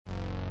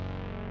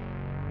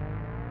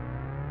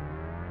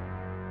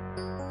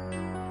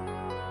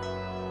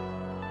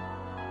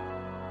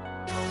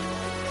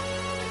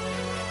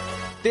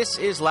This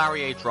is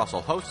Larry H. Russell,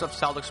 host of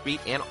Celtics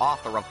Beat and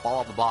author of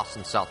Follow the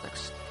Boston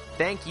Celtics.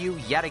 Thank you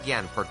yet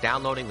again for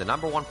downloading the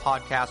number one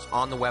podcast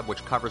on the web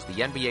which covers the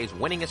NBA's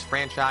winningest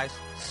franchise,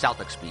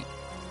 Celtics Beat.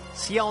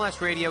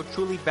 CLNS Radio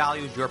truly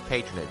values your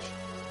patronage.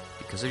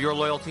 Because of your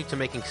loyalty to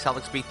making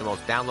Celtics Beat the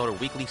most downloaded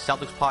weekly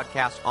Celtics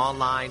podcast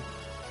online,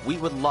 we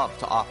would love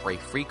to offer a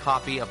free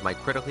copy of my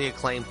critically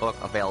acclaimed book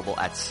available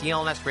at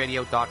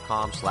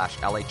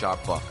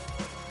clnsradio.com/LHRbook.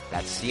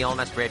 That's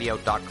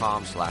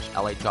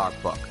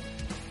clnsradio.com/LHRbook.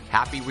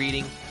 Happy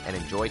reading and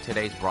enjoy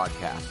today's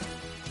broadcast.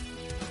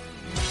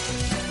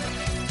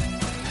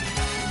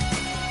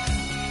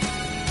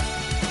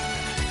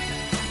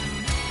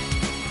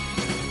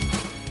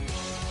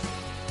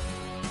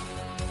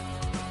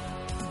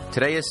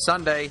 Today is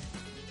Sunday,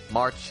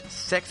 March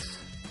 6th,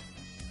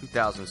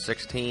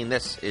 2016.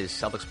 This is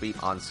Celtics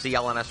Beat on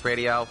CLNS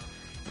Radio.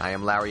 I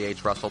am Larry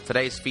H. Russell.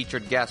 Today's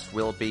featured guest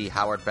will be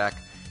Howard Beck,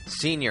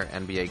 senior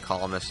NBA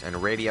columnist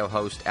and radio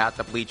host at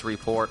the Bleacher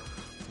Report.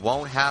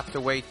 Won't have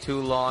to wait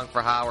too long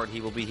for Howard.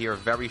 He will be here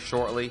very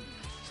shortly.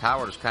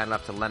 Howard is kind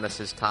enough to lend us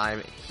his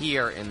time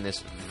here in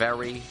this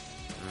very,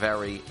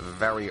 very,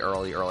 very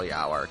early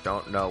hour.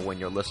 Don't know when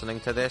you're listening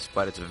to this,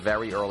 but it's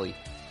very early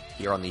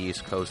here on the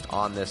East Coast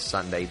on this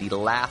Sunday, the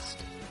last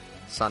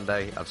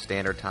Sunday of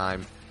Standard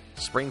Time.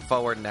 Spring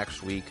forward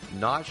next week.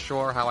 Not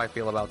sure how I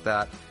feel about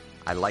that.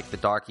 I like the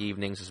dark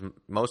evenings. As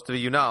most of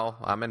you know,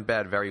 I'm in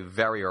bed very,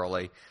 very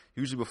early,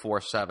 usually before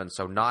 7,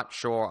 so not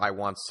sure I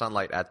want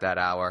sunlight at that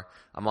hour.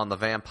 I'm on the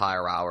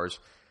vampire hours.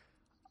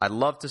 I'd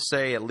love to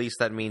say at least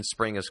that means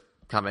spring is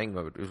coming.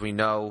 As we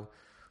know,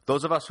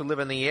 those of us who live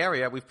in the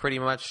area, we've pretty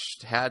much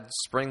had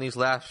spring these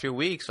last few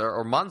weeks,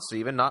 or months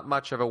even. Not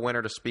much of a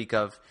winter to speak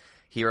of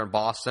here in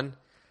Boston.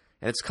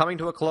 And it's coming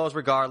to a close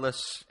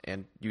regardless,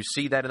 and you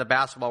see that in the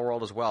basketball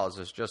world as well.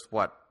 There's just,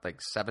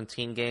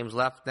 17 games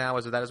left now?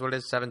 That is what it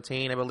is?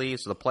 17, I believe.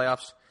 So the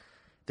playoffs,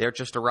 they're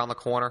just around the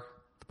corner.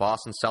 The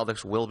Boston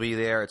Celtics will be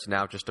there. It's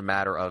now just a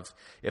matter of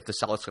if the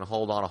Celtics can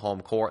hold on a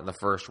home court in the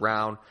first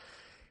round,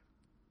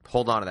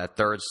 hold on to that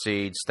third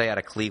seed, stay out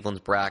of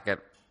Cleveland's bracket.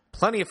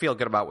 Plenty to feel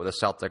good about with the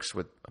Celtics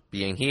with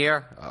being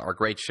here. Our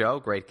great show,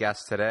 great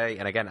guest today.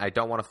 And again, I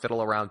don't want to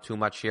fiddle around too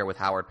much here with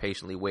Howard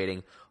patiently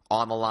waiting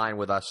on the line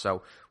with us,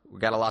 so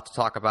we've got a lot to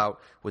talk about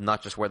with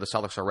not just where the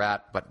Celtics are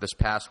at, but this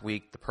past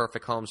week, the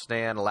perfect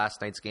homestand, last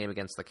night's game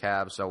against the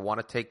Cavs. So I want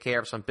to take care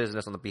of some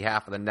business on the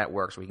behalf of the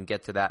network so we can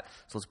get to that.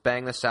 So let's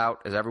bang this out.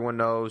 As everyone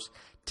knows,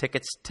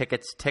 tickets.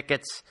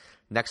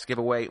 Next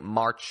giveaway,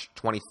 March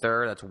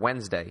 23rd. That's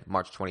Wednesday,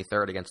 March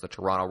 23rd against the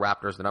Toronto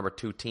Raptors, the number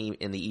 2 team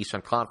in the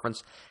Eastern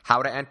Conference.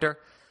 How to enter?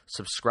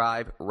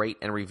 Subscribe, rate,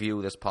 and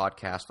review this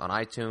podcast on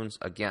iTunes.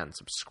 Again,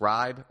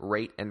 subscribe,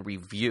 rate, and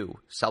review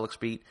Celtics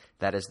Beat.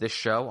 That is this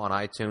show on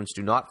iTunes.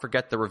 Do not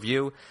forget the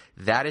review.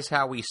 That is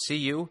how we see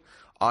you.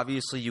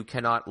 Obviously, you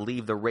cannot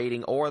leave the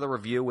rating or the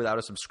review without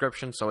a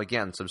subscription. So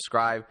again,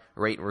 subscribe,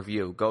 rate, and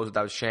review. Goes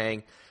without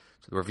saying.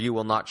 So the review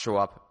will not show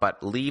up,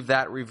 but leave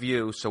that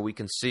review so we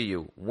can see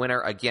you.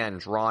 Winner, again,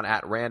 drawn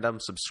at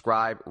random.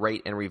 Subscribe,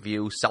 rate, and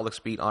review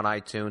Celtics Beat on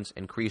iTunes.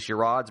 Increase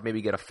your odds.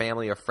 Maybe get a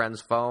family or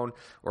friend's phone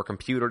or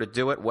computer to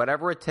do it.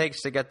 Whatever it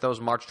takes to get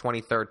those March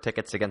 23rd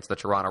tickets against the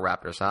Toronto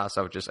Raptors.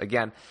 So just,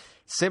 again,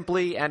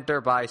 simply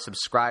enter by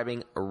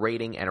subscribing,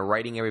 rating, and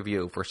writing a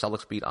review for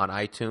Celtics Beat on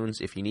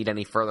iTunes. If you need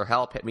any further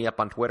help, hit me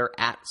up on Twitter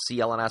at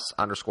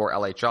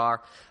CLNS_LHR.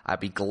 I'd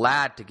be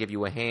glad to give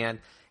you a hand.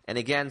 And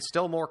again,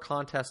 still more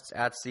contests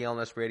at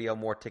CLNS Radio,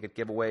 more ticket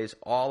giveaways,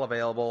 all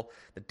available.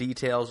 The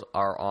details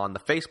are on the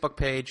Facebook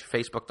page,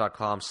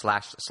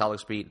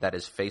 facebook.com/CelticsBeat. That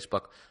is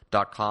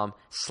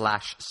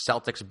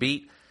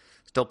facebook.com/CelticsBeat.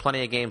 Still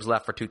plenty of games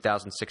left for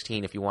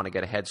 2016 if you want to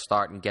get a head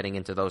start in getting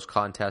into those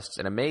contests.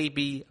 And it may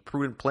be a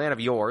prudent plan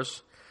of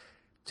yours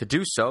to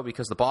do so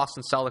because the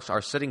Boston Celtics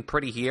are sitting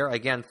pretty here.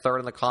 Again, third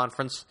in the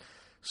conference.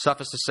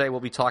 Suffice to say, we'll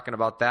be talking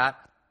about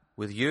that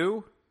with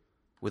you,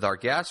 with our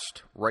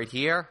guest, right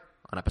here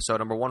on episode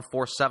number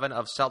 147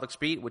 of Celtics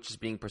Beat, which is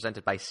being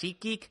presented by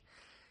SeatGeek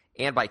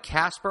and by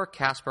Casper.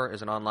 Casper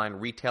is an online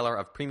retailer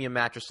of premium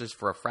mattresses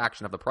for a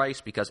fraction of the price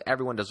because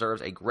everyone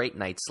deserves a great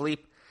night's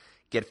sleep.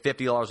 Get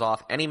 $50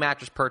 off any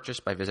mattress purchase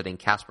by visiting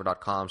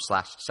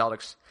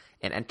Casper.com/Celtics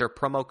and enter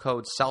promo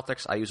code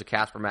Celtics. I use a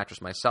Casper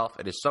mattress myself.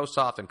 It is so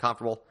soft and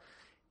comfortable.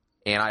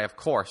 And I, of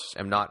course,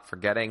 am not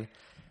forgetting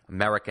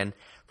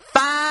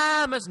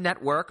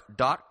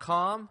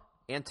AmericanFarmersNetwork.com.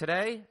 And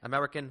today,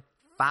 American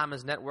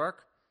Farmers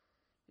Network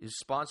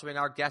is sponsoring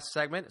our guest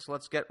segment, so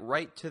let's get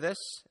right to this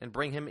and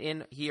bring him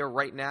in here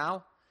right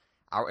now.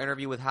 Our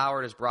interview with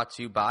Howard is brought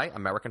to you by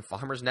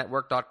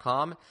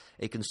AmericanFarmersNetwork.com.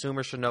 A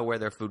consumer should know where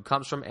their food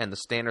comes from and the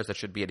standards that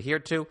should be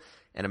adhered to.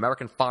 And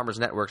American Farmers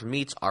Network's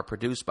meats are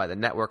produced by the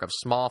network of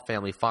small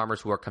family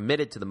farmers who are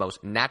committed to the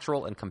most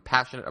natural and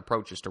compassionate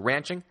approaches to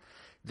ranching.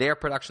 Their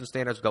production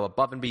standards go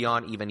above and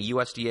beyond even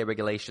USDA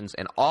regulations,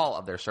 and all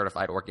of their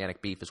certified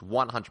organic beef is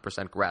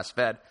 100%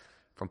 grass-fed.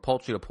 From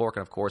poultry to pork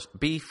and, of course,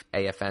 beef,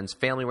 AFN's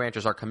Family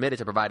Ranchers are committed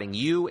to providing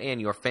you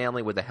and your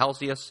family with the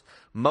healthiest,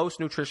 most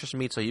nutritious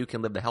meat so you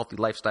can live the healthy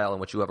lifestyle in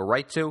which you have a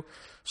right to.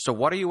 So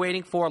what are you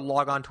waiting for?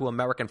 Log on to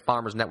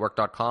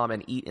AmericanFarmersNetwork.com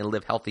and eat and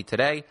live healthy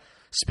today.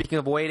 Speaking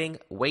of waiting,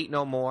 wait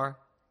no more.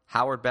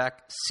 Howard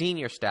Beck,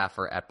 senior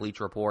staffer at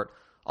Bleacher Report,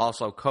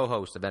 also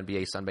co-host of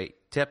NBA Sunday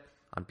Tip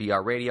on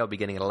BR Radio,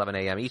 beginning at 11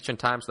 a.m. Eastern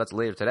Time, so that's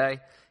later today,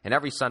 and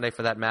every Sunday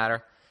for that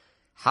matter.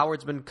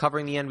 Howard's been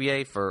covering the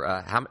NBA for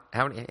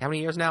how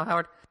many years now,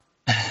 Howard?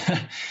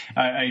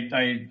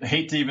 I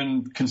hate to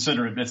even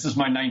consider it. This is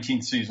my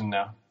 19th season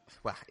now.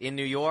 Well, in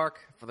New York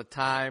for the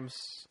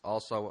Times,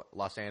 also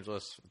Los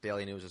Angeles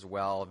Daily News as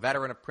well.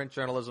 Veteran of print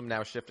journalism,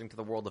 now shifting to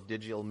the world of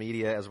digital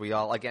media as we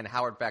all. Again,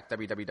 Howard Beck,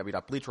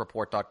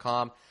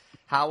 www.bleacherreport.com.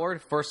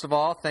 Howard, first of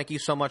all, thank you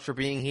so much for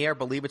being here.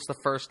 Believe it's the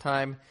first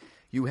time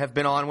you have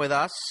been on with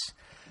us.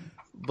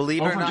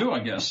 Believe it or not. Overdue, I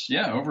guess.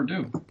 Yeah,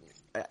 overdue.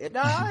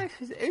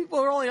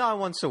 We're only on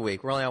once a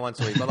week.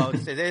 Although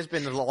it has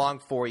been a long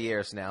 4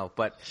 years now.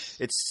 But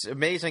it's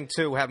amazing,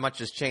 too, how much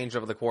has changed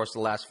over the course of the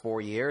last 4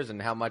 years and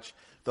how much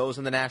those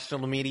in the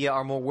national media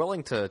are more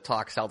willing to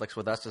talk Celtics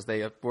with us as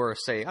they were,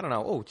 say,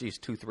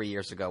 2-3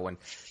 years ago when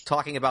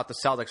talking about the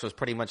Celtics was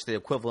pretty much the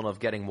equivalent of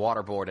getting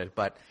waterboarded.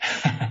 But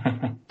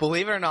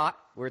believe it or not,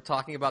 we're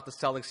talking about the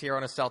Celtics here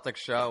on a Celtics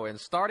show and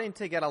starting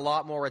to get a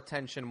lot more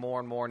attention more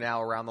and more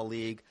now around the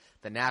league.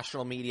 The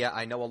national media,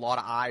 I know a lot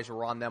of eyes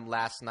were on them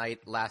last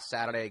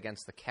Saturday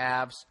against the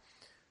Cavs.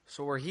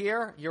 So we're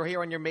here. You're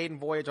here on your maiden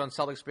voyage on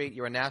Celtics Beat.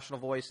 You're a national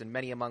voice, and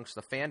many amongst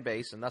the fan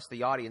base, and thus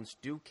the audience,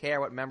 do care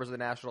what members of the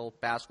national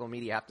basketball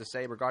media have to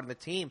say regarding the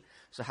team.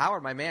 So,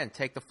 Howard, my man,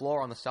 take the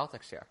floor on the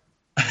Celtics here.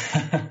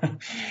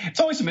 It's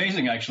always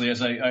amazing, actually,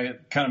 as I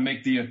kind of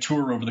make the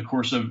tour over the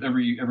course of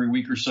every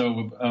week or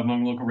so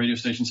among local radio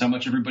stations, how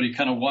much everybody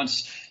kind of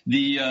wants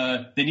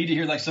they need to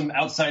hear like some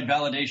outside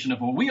validation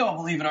of, well, we all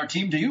believe in our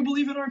team. Do you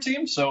believe in our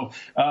team? So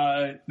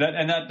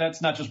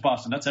that's not just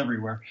Boston. That's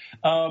everywhere.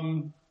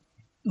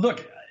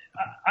 Look,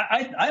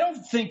 I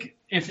don't think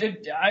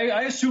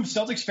I assume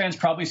Celtics fans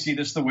probably see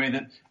this the way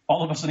that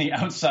all of us on the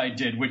outside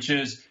did, which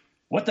is,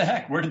 what the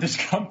heck? Where did this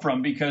come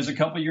from? Because a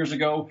couple of years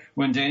ago,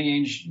 when Danny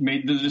Ainge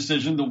made the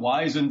decision, the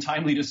wise and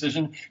timely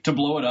decision to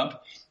blow it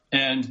up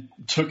and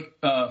took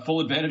full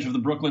advantage of the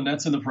Brooklyn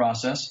Nets in the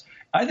process,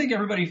 I think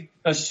everybody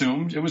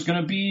assumed it was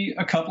going to be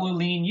a couple of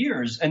lean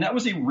years. And that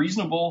was a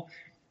reasonable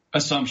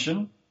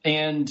assumption.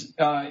 And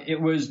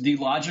it was the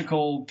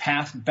logical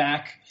path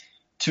back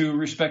to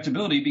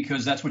respectability,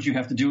 because that's what you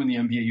have to do in the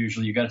NBA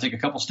usually. You got to take a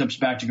couple steps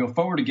back to go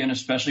forward again,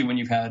 especially when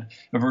you've had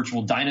a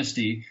virtual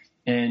dynasty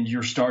and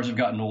your stars have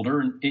gotten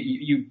older, and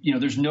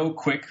there's no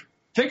quick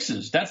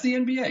fixes. That's the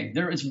NBA.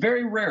 It's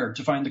very rare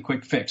to find the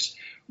quick fix.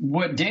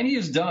 What Danny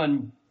has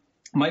done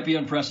might be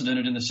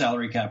unprecedented in the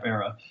salary cap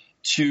era,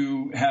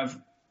 to have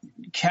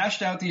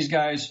cashed out these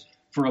guys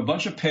for a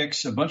bunch of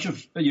picks, a bunch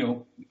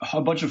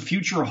of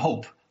future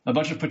hope, a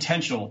bunch of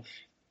potential,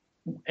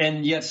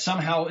 and yet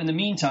somehow in the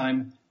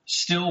meantime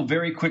still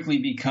very quickly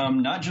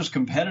become not just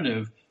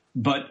competitive,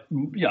 but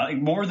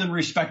more than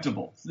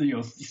respectable.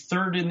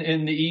 Third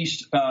in the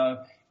East,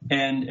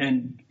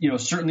 and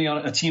certainly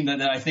on a team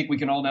that I think we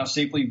can all now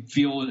safely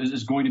feel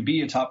is going to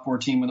be a top 4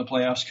 team when the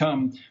playoffs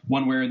come,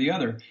 one way or the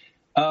other.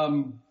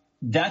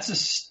 That's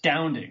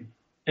astounding.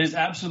 It is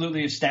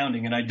absolutely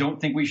astounding, and I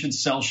don't think we should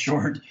sell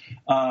short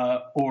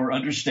or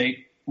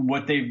understate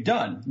what they've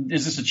done.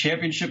 Is this a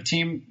championship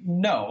team?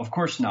 No, of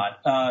course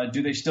not.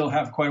 Do they still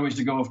have quite a ways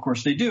to go? Of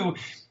course they do.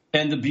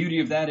 And the beauty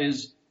of that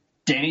is,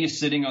 Danny is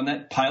sitting on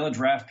that pile of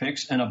draft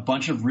picks and a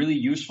bunch of really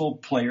useful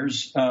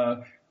players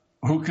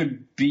who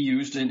could be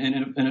used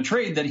in a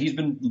trade that he's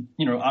been,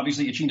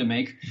 obviously itching to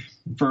make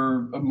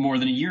for more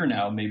than a year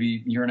now,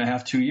 maybe a year and a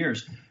half, 2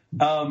 years.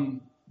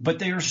 But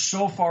they are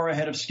so far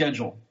ahead of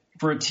schedule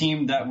for a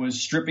team that was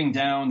stripping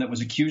down, that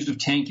was accused of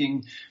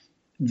tanking,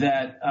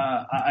 that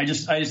I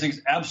just think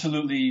it's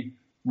absolutely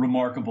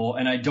remarkable.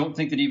 And I don't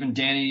think that even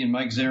Danny and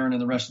Mike Zarin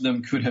and the rest of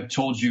them could have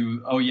told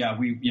you, oh yeah,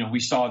 we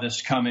saw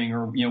this coming,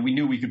 or, we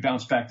knew we could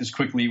bounce back this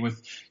quickly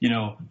with,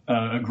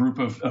 a group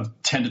of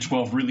 10 to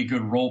 12 really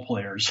good role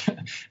players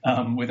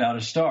without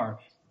a star.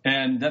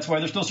 And that's why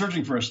they're still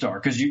searching for a star,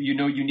 because you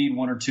need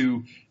one or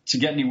two to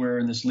get anywhere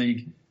in this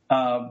league.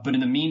 But in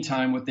the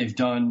meantime, what they've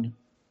done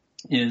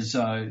is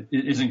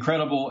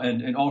incredible,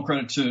 and all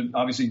credit to,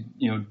 obviously,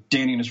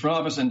 Danny and his front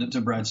office, and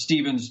to Brad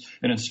Stevens,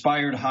 an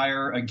inspired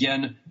hire.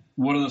 Again,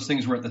 one of those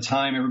things where at the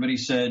time everybody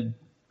said,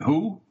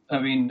 who? I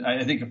mean,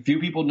 I think a few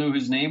people knew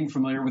his name,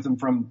 familiar with him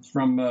from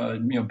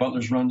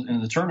Butler's run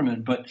in the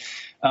tournament, but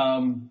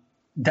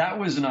that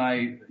was not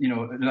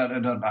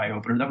an eye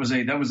opener. That was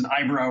an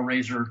eyebrow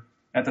raiser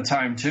at the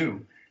time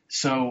too.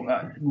 So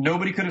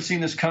nobody could have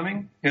seen this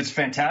coming. It's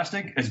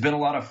fantastic. It's been a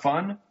lot of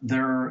fun.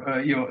 They're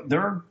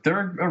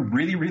a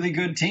really, really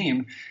good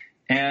team,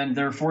 and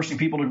they're forcing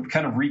people to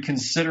kind of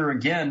reconsider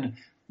again.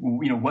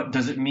 What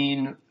does it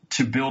mean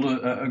to build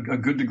a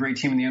good to great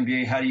team in the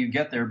NBA? How do you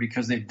get there?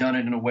 Because they've done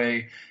it in a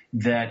way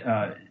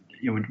that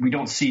we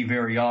don't see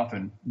very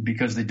often,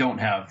 because they don't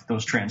have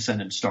those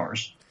transcendent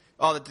stars.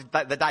 Oh,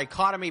 the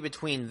dichotomy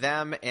between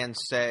them and,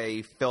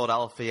 say,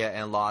 Philadelphia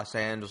and Los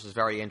Angeles is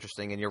very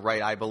interesting, and you're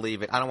right. I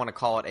believe it. I don't want to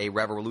call it a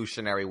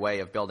revolutionary way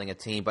of building a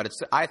team, but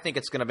I think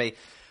it's going to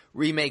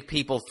remake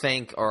people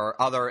think,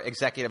 or other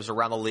executives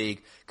around the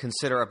league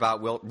consider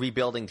about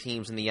rebuilding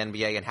teams in the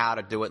NBA and how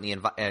to do it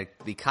in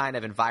the kind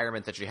of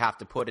environment that you have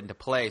to put into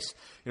place.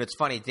 It's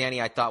funny,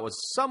 Danny, I thought, was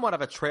somewhat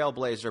of a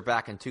trailblazer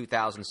back in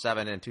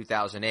 2007 and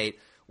 2008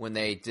 when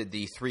they did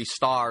the 3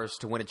 stars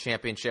to win a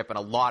championship, and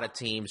a lot of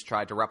teams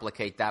tried to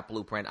replicate that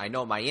blueprint. I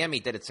know Miami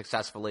did it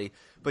successfully,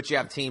 but you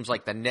have teams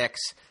like the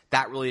Knicks.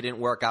 That really didn't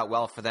work out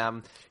well for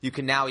them. You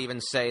can now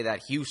even say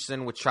that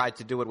Houston, which tried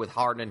to do it with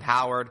Harden and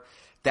Howard,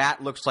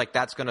 that looks like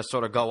that's going to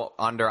sort of go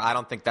under. I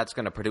don't think that's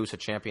going to produce a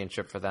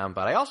championship for them.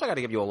 But I also got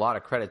to give you a lot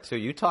of credit, too.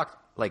 You talked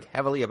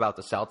heavily about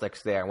the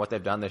Celtics there and what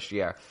they've done this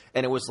year.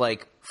 And it was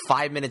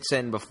 5 minutes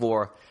in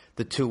before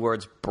the 2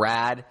 words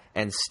Brad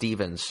and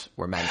Stevens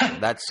were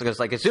mentioned. That's because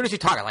as soon as you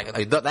talk,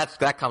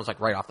 that comes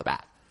right off the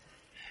bat.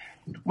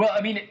 Well,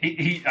 I mean,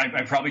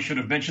 I probably should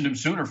have mentioned him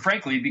sooner,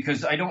 frankly,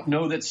 because I don't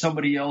know that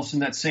somebody else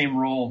in that same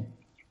role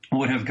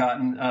would have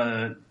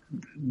gotten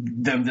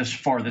them this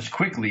far this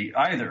quickly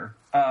either.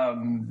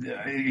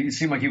 It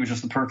seemed like he was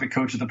just the perfect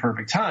coach at the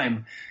perfect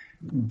time.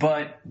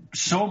 But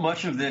so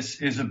much of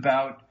this is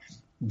about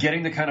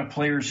getting the kind of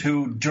players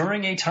who,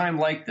 during a time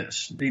like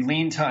this, the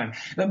lean time.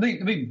 Let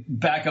me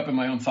back up in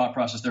my own thought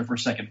process there for a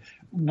second.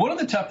 One of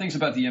the tough things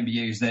about the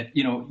NBA is that,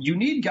 you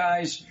need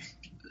guys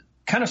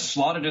kind of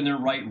slotted in their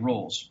right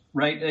roles,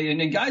 right?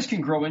 And guys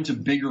can grow into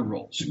bigger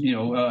roles.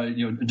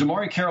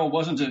 DeMarre Carroll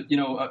wasn't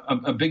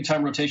a big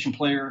time rotation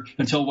player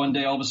until one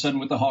day all of a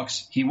sudden with the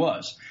Hawks he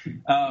was.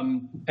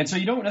 And so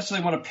you don't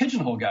necessarily want to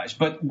pigeonhole guys.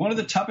 But one of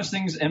the toughest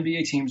things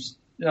NBA teams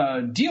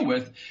deal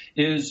with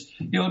is,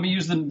 let me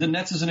use the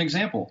Nets as an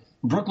example.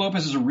 Brook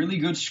Lopez is a really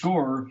good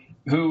scorer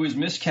who is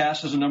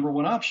miscast as a number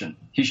 1 option.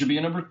 He should be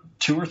a number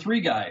 2 or 3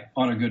 guy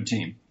on a good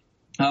team.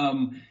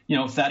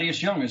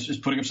 Thaddeus Young is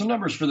putting up some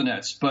numbers for the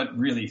Nets, but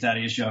really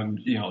Thaddeus Young,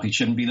 he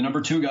shouldn't be the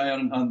number 2 guy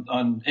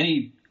on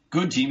any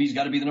good team. He's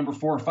got to be the number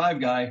 4 or 5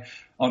 guy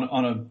on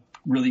a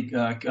really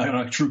on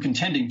a true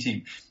contending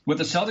team. What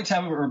the Celtics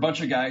have are a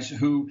bunch of guys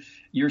who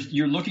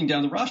you're looking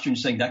down the roster and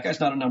saying that guy's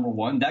not a number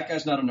 1, that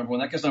guy's not a number 1,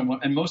 that guy's not 1,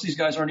 and most of these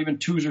guys aren't even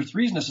 2s or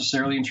 3s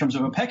necessarily in terms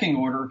of a pecking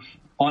order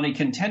on a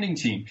contending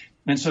team.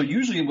 And so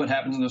usually what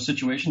happens in those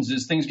situations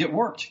is things get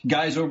worked.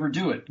 Guys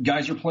overdo it.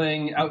 Guys are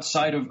playing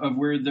outside of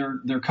where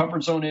their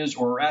comfort zone is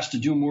or are asked to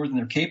do more than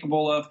they're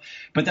capable of.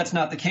 But that's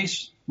not the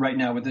case right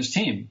now with this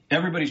team.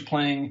 Everybody's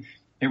playing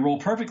a role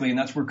perfectly, and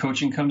that's where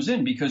coaching comes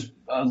in, because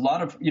a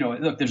lot of,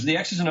 look, there's the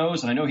X's and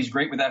O's, and I know he's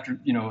great with after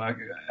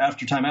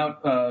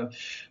timeout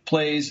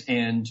plays,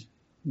 and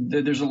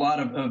there's a lot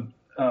of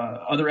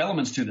other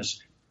elements to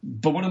this.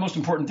 But one of the most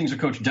important things a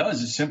coach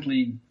does is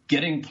simply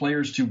getting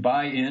players to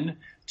buy in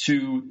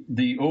to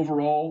the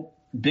overall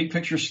big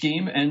picture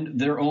scheme and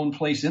their own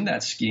place in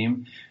that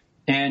scheme.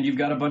 And you've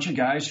got a bunch of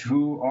guys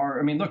who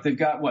are, look, they've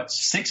got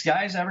 6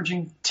 guys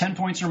averaging 10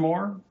 points or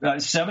more,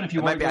 7 if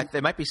you want. They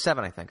might be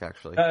 7, I think,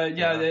 actually.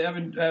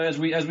 Evan, as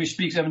we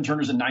speak, Evan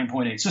Turner's at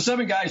 9.8. So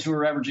 7 guys who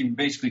are averaging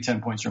basically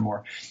 10 points or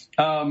more.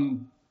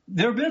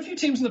 There have been a few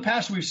teams in the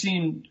past we've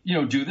seen,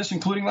 do this,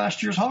 including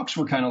last year's Hawks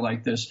were kind of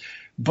like this.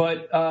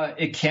 But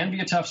it can be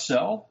a tough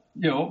sell.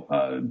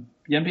 The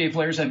NBA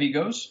players have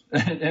egos,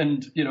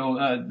 and they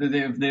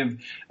have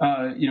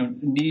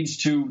needs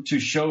to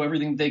show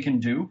everything they can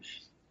do.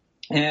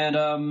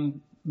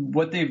 And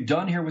what they've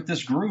done here with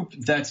this group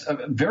that's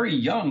very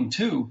young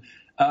too.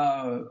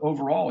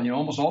 Overall,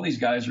 almost all these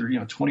guys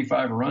are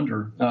 25 or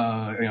under.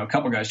 A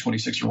couple guys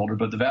 26 or older,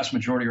 but the vast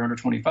majority are under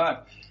 25.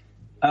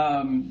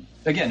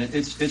 Again,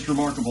 it's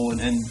remarkable,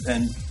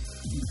 and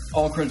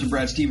all credit to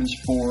Brad Stevens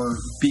for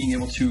being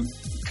able to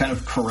kind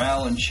of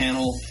corral and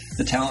channel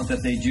the talent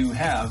that they do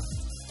have.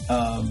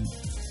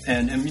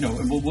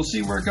 We'll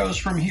see where it goes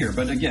from here.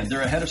 But again,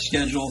 they're ahead of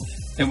schedule,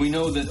 and we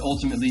know that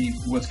ultimately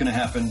what's going to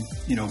happen,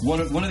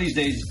 one of these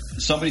days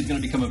somebody's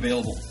going to become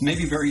available,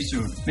 maybe very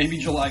soon, maybe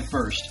July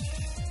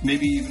 1st,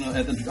 maybe even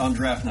on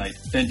draft night,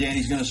 and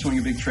Danny's going to swing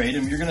a big trade,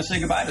 and you're going to say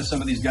goodbye to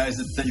some of these guys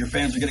that your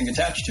fans are getting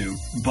attached to,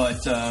 but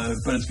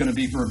it's going to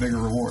be for a bigger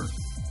reward.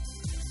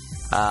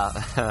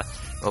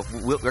 Well,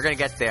 we're going to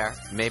get there,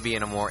 maybe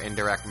in a more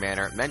indirect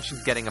manner.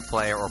 Mentioned getting a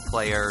player or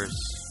players,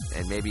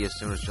 and maybe as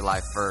soon as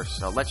July 1st.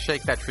 So let's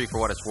shake that tree for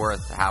what it's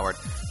worth, Howard.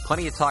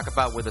 Plenty to talk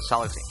about with the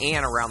Celtics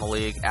and around the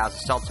league, as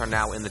the Celtics are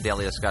now in the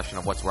daily discussion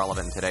of what's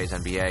relevant in today's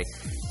NBA.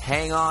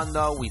 Hang on,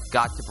 though. We've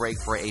got to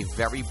break for a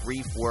very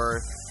brief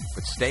word,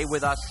 but stay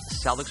with us.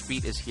 Celtics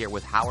Beat is here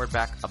with Howard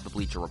Beck of the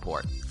Bleacher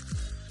Report.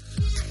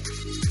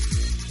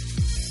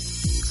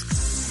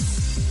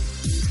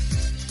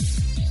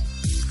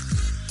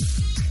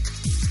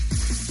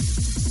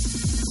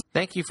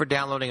 Thank you for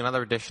downloading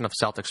another edition of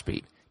Celtics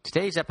Beat.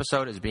 Today's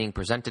episode is being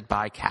presented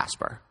by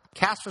Casper.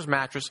 Casper's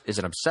mattress is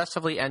an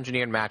obsessively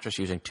engineered mattress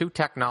using two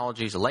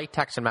technologies,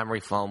 latex and memory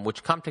foam,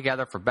 which come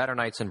together for better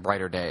nights and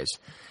brighter days.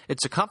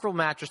 It's a comfortable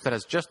mattress that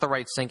has just the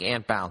right sink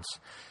and bounce.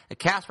 A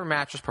Casper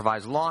mattress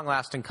provides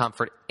long-lasting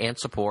comfort and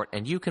support,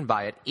 and you can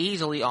buy it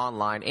easily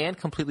online and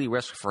completely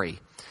risk-free.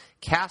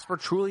 Casper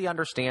truly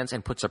understands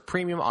and puts a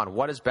premium on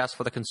what is best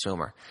for the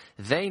consumer.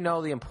 They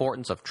know the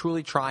importance of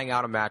truly trying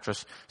out a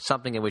mattress,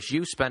 something in which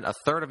you spend a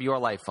third of your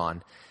life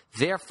on.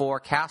 Therefore,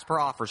 Casper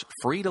offers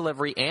free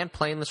delivery and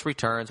painless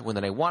returns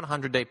within a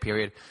 100-day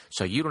period,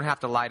 so you don't have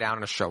to lie down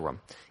in a showroom.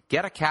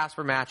 Get a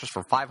Casper mattress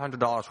for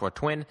 $500 for a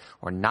twin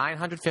or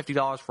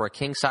 $950 for a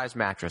king-size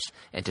mattress.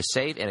 And to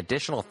save an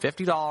additional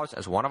 $50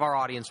 as one of our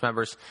audience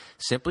members,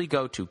 simply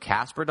go to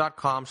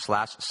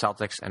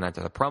Casper.com/Celtics and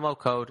enter the promo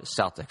code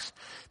Celtics.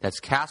 That's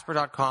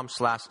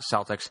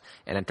Casper.com/Celtics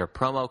and enter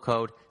promo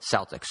code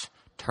Celtics.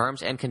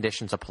 Terms and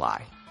conditions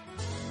apply.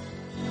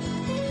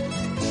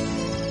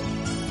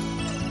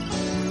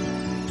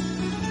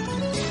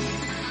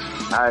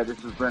 Hi,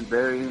 this is Brent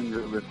Berry, and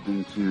you're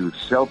listening to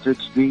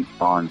Celtics Beat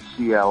on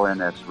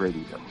CLNS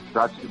Radio.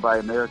 Brought to you by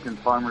American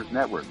Farmers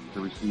Network.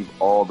 To receive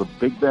all the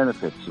big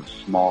benefits of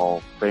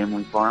small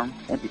family farms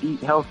and to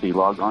eat healthy,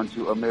 log on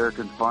to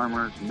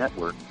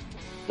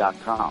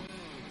AmericanFarmersNetwork.com.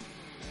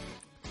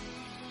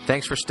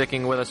 Thanks for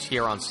sticking with us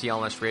here on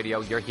CLNS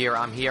Radio. You're here,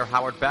 I'm here.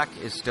 Howard Beck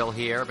is still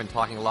here. I've been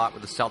talking a lot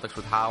with the Celtics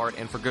with Howard,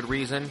 and for good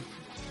reason.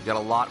 We've got a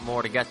lot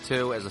more to get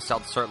to, as the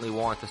Celtics certainly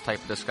warrant this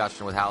type of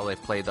discussion with how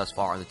they've played thus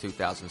far in the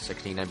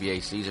 2016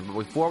 NBA season. But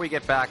before we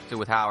get back to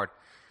with Howard,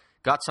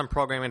 got some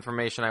program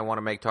information I want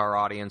to make to our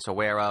audience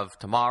aware of.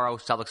 Tomorrow,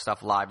 Celtics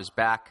Stuff Live is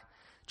back.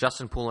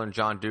 Justin Poole and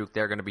John Duke,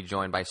 they're going to be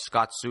joined by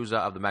Scott Souza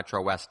of the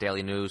Metro West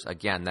Daily News.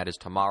 Again, that is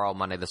tomorrow,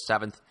 Monday the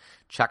 7th.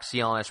 Check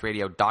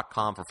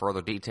clnsradio.com for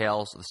further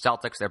details. The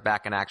Celtics, they're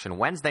back in action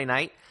Wednesday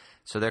night.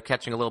 So they're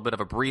catching a little bit of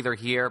a breather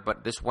here,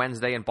 but this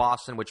Wednesday in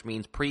Boston, which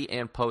means pre-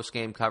 and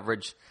post-game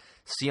coverage,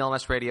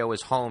 CLNS Radio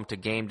is home to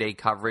game day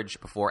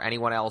coverage before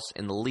anyone else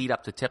in the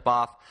lead-up to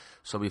tip-off.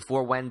 So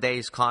before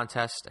Wednesday's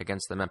contest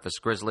against the Memphis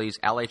Grizzlies,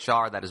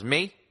 LHR, that is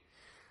me,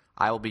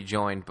 I will be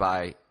joined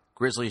by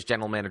Grizzlies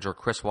General Manager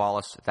Chris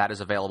Wallace. That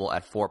is available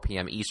at 4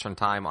 p.m. Eastern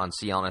Time on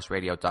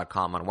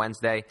clnsradio.com on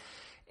Wednesday,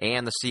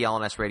 and the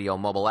CLNS Radio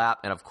mobile app.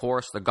 And, of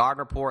course, the Garden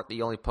Report,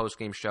 the only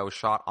post-game show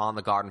shot on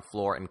the Garden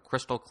floor in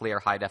crystal clear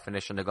high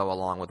definition to go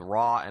along with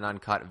raw and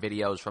uncut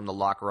videos from the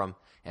locker room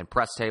and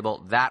press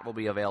table. That will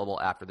be available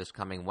after this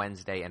coming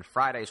Wednesday and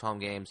Friday's home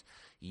games.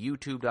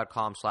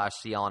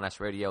 YouTube.com/CLNS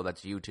Radio.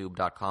 That's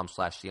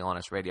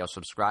YouTube.com/CLNS Radio.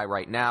 Subscribe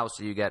right now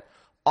so you get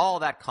all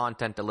that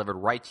content delivered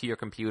right to your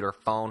computer,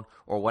 phone,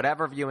 or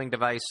whatever viewing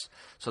device.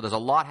 So there's a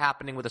lot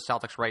happening with the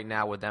Celtics right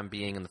now, with them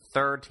being in the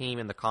third team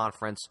in the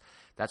conference.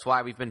 That's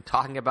why we've been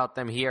talking about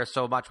them here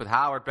so much with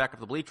Howard Beck of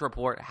the Bleacher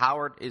Report.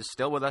 Howard is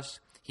still with us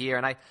here.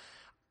 And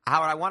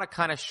Howard, I want to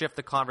kind of shift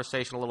the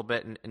conversation a little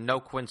bit, and no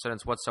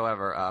coincidence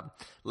whatsoever.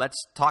 Let's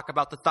talk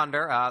about the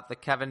Thunder, the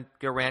Kevin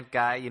Durant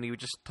guy. You were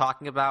just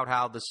talking about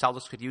how the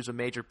Celtics could use a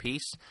major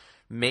piece.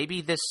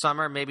 Maybe this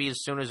summer, maybe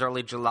as soon as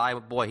early July.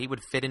 But boy, he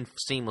would fit in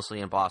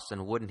seamlessly in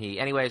Boston, wouldn't he?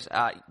 Anyways,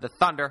 the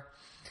Thunder,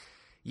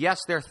 yes,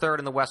 they're third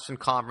in the Western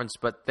Conference,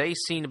 but they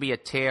seem to be a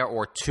tear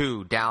or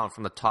two down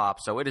from the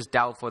top. So it is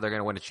doubtful they're going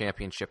to win a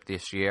championship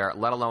this year,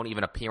 let alone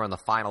even appear in the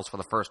finals for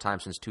the first time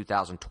since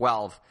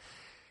 2012.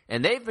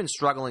 And they've been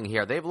struggling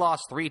here. They've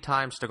lost 3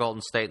 times to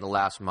Golden State in the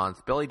last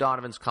month. Billy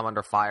Donovan's come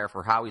under fire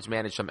for how he's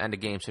managed some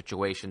end-of-game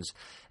situations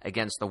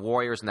against the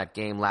Warriors in that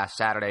game last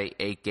Saturday,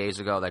 8 days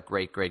ago, that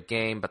great, great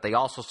game. But they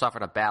also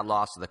suffered a bad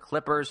loss to the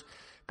Clippers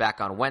back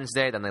on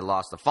Wednesday. Then they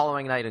lost the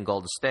following night in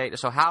Golden State.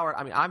 So, Howard,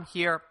 I mean, I'm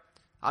here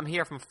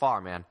from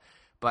far, man.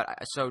 But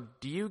so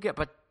do you get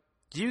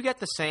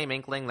the same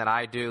inkling that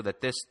I do,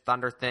 that this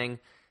Thunder thing,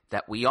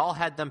 that we all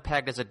had them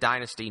pegged as a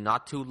dynasty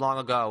not too long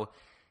ago,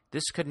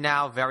 this could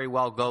now very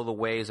well go the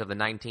ways of the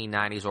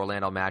 1990s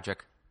Orlando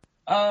Magic?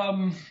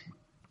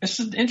 It's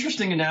an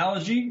interesting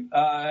analogy,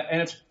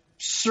 and it's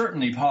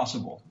certainly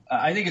possible.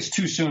 I think it's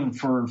too soon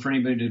for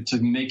anybody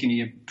to make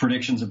any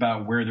predictions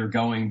about where they're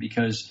going,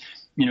 because,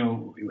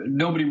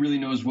 nobody really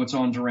knows what's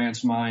on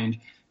Durant's mind,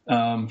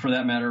 for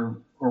that matter,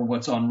 or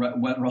what's on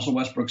Russell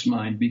Westbrook's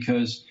mind,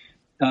 because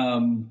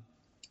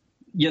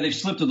they've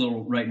slipped a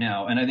little right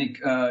now. And I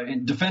think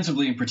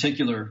defensively in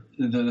particular,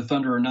 the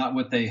Thunder are not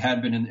what they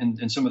had been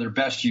in some of their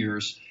best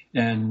years.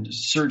 And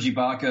Serge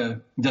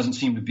Ibaka doesn't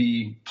seem to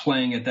be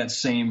playing at that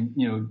same,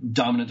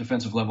 dominant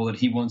defensive level that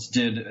he once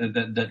did,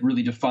 that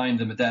really defined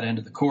them at that end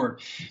of the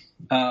court.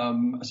 So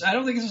I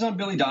don't think this is on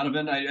Billy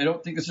Donovan. I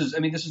don't think this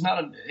is not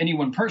on any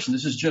one person.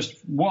 This is just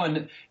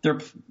one. They're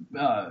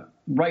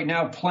right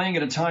now playing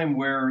at a time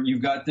where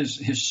you've got this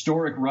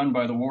historic run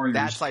by the Warriors.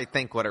 That's, I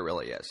think, what it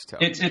really is, too.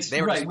 It's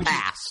they were right, just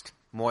past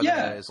more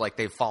than it is like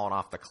they've fallen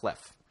off the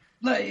cliff.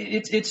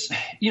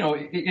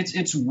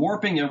 It's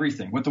warping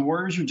everything. What the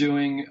Warriors are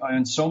doing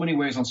in so many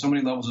ways, on so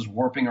many levels, is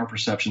warping our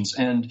perceptions.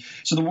 And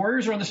so the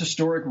Warriors are on this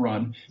historic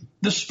run.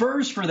 The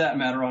Spurs, for that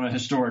matter, on a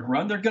historic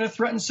run. They're going to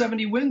threaten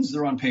 70 wins.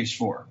 They're on pace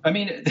for. I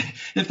mean,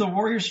 if the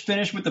Warriors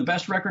finish with the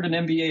best record in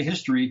NBA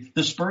history,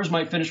 the Spurs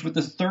might finish with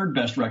the third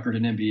best record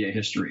in NBA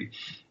history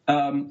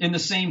in the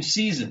same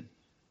season.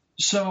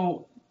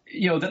 So,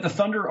 that the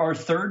Thunder are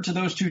third to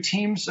those two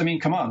teams. I mean,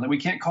 come on, we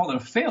can't call it a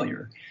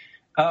failure.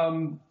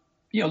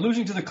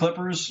 Losing to the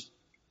Clippers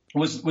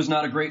was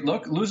not a great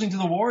look. Losing to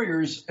the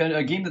Warriors,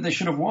 a game that they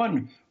should have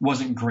won,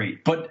 wasn't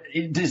great. But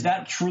is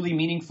that truly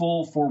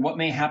meaningful for what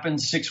may happen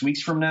 6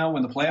 weeks from now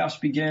when the playoffs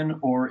begin,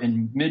 or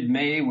in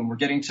mid-May when we're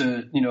getting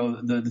to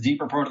the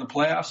deeper part of the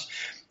playoffs?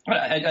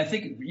 I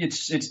think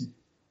it's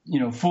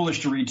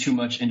foolish to read too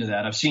much into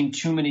that. I've seen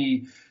too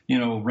many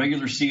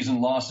regular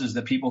season losses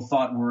that people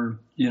thought were,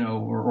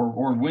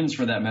 or wins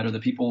for that matter,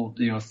 that people,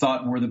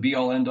 thought were the be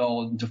all end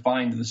all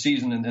defined the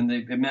season, and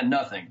it meant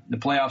nothing. The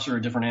playoffs are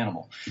a different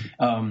animal.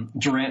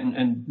 Durant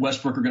and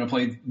Westbrook are going to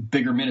play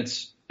bigger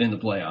minutes in the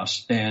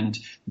playoffs, and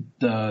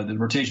the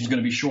rotation is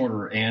going to be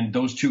shorter. And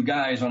those two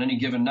guys on any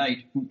given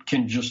night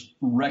can just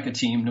wreck a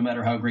team, no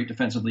matter how great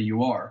defensively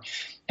you are.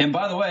 And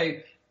by the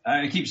way,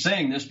 I keep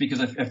saying this because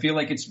I feel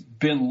like it's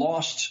been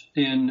lost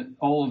in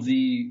all of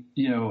the,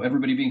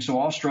 everybody being so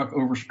awestruck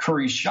over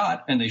Curry's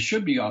shot, and they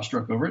should be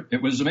awestruck over it.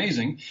 It was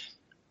amazing.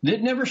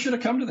 It never should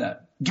have come to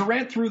that.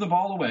 Durant threw the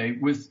ball away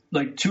with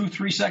like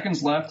 2-3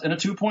 seconds left and a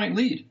 2-point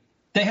lead.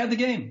 They had the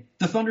game.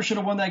 The Thunder should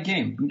have won that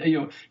game.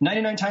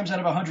 99 times out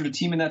of 100, a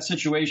team in that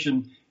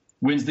situation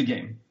wins the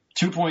game.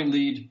 2-point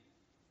lead,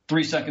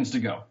 3 seconds to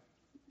go.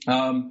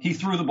 He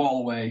threw the ball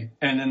away,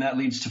 and then that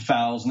leads to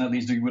fouls, and that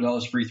leads to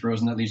Iguodala's free throws,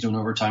 and that leads to an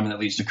overtime, and that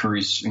leads to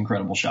Curry's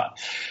incredible shot.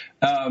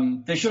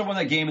 They should have won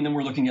that game, and then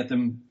we're looking at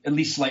them at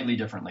least slightly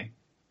differently.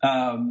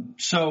 I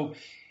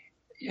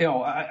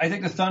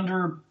think the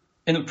Thunder,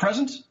 in the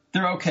present,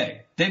 they're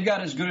okay. They've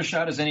got as good a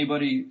shot as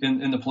anybody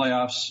in the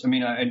playoffs. I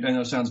mean, I know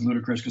it sounds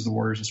ludicrous because the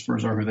Warriors and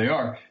Spurs are who they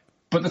are,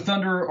 but the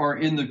Thunder are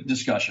in the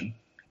discussion.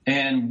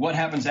 And what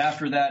happens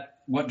after that,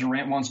 what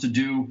Durant wants to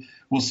do,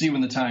 we'll see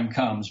when the time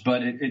comes.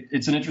 But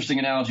it's an interesting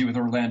analogy with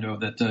Orlando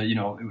that,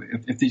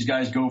 if these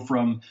guys go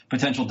from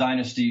potential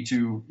dynasty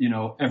to,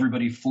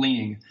 everybody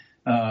fleeing,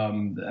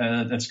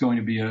 that's going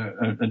to be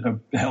a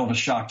hell of a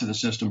shock to the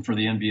system for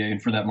the NBA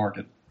and for that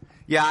market.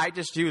 Yeah, I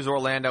just use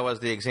Orlando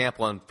as the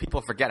example, and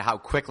people forget how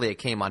quickly it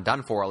came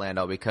undone for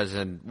Orlando because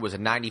in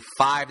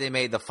 95 they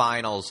made the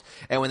finals,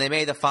 and when they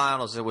made the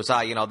finals it was,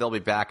 they'll be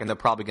back and they're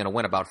probably going to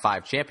win about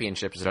 5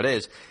 championships as it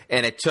is,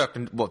 and it took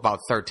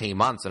about 13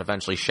 months, and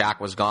eventually Shaq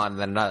was gone,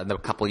 and then a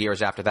couple of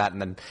years after that, and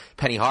then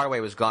Penny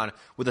Hardaway was gone.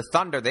 With the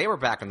Thunder, they were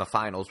back in the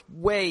finals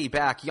way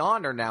back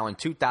yonder now in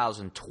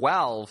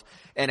 2012,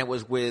 and it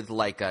was with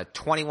like a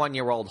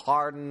 21-year-old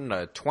Harden,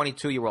 a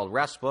 22-year-old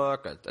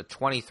Westbrook, a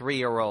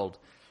 23-year-old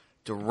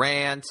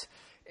Durant,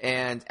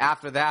 and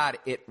after that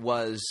it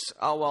was,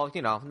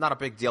 not a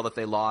big deal that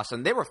they lost,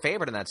 and they were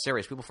favored in that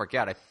series. People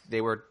forget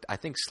they were, I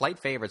think, slight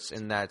favorites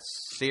in that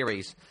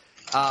series,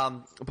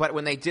 but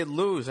when they did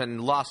lose and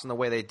lost in the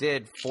way they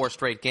did, 4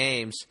 straight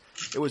games,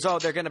 it was,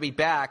 they're going to be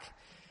back,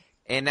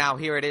 and now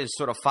here it is,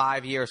 sort of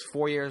 4 years,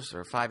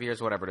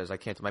 whatever it is. I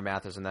can't do my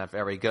math, isn't that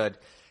very good,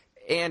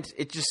 and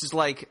it just is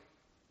like,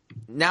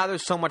 now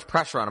there's so much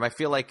pressure on him. I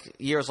feel like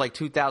years like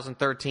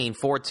 2013,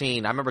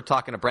 14. I remember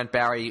talking to Brent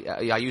Barry.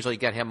 I usually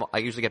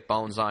get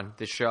Bones on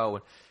this show.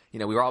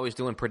 We were always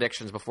doing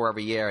predictions before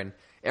every year, and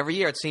every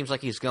year it seems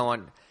like he's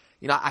going,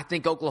 I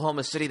think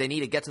Oklahoma City, they need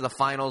to get to the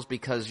finals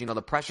because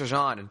the pressure's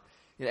on. And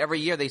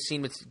every year they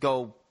seem to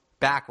go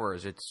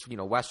backwards. It's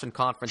Western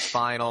Conference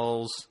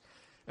Finals.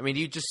 I mean,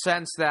 you just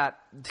sense that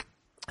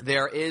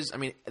there is. I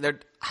mean,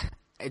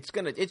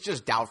 it's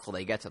just doubtful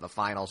they get to the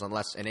finals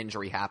unless an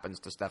injury happens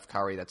to Steph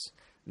Curry that's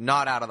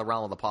not out of the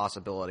realm of the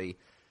possibility.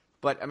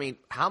 But, I mean,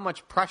 how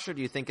much pressure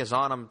do you think is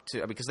on them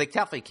because they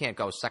definitely can't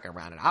go second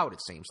round and out,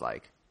 it seems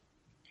like.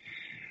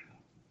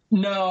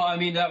 No, I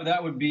mean,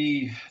 that would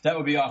be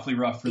awfully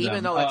rough for them.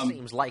 Even though that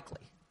seems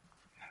likely.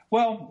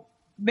 Well,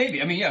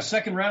 maybe. I mean, yeah,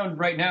 second round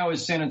right now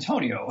is San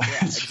Antonio. Yeah,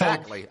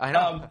 exactly. I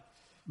know.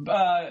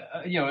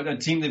 A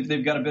team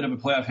they've got a bit of a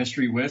playoff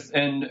history with.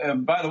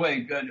 And by the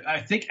way,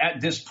 I think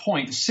at this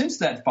point, since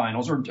that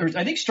finals, or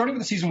I think starting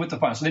with the season with the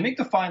finals, so they make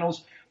the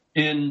finals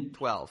in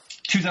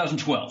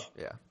 2012.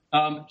 Yeah.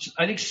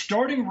 I think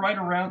starting right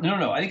around,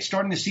 I think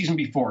starting the season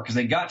before, because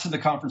they got to the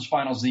conference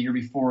finals the year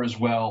before as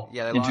well.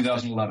 Yeah, they in lost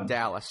 2011. to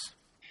Dallas.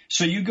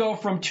 So you go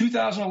from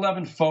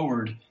 2011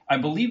 forward. I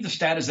believe the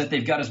stat is that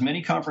they've got as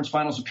many conference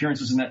finals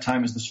appearances in that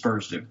time as the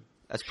Spurs do.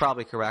 That's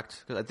probably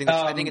correct. I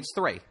think it's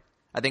 3.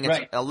 I think it's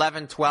right.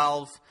 11,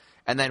 12,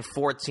 and then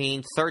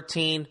 14.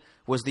 13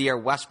 was the year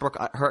Westbrook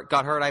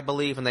got hurt, I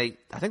believe, and I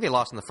think they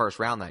lost in the first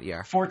round that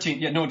year. 14,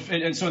 yeah, no,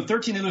 and so in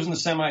 13 they lose in the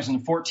semis, and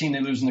in 14 they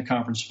lose in the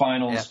conference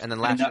finals. Yeah, and then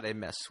last year they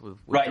missed. With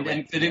right,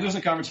 Durant. And they lose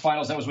in the conference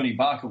finals. That was when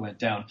Ibaka went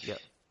down. Yeah.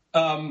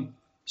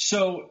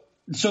 So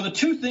So the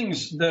two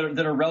things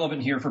that are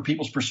relevant here for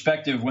people's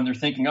perspective when they're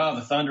thinking,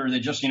 the Thunder, they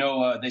just, they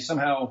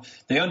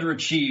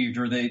underachieved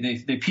or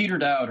they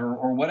petered out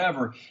or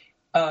whatever.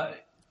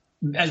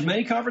 As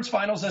many conference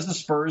finals as the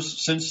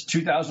Spurs since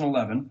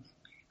 2011.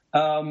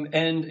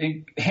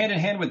 And hand in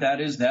hand with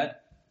that is that,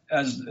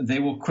 as they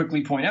will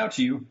quickly point out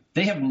to you,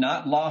 they have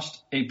not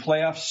lost a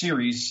playoff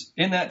series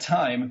in that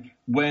time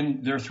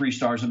when their three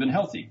stars have been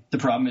healthy. The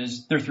problem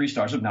is their three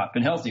stars have not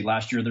been healthy.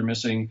 Last year, they're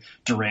missing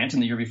Durant,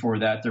 and the year before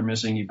that, they're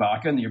missing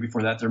Ibaka, and the year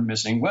before that, they're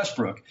missing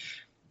Westbrook.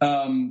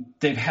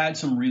 They've had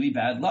some really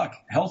bad luck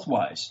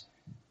health-wise.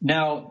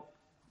 Now,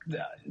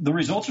 the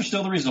results are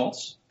still the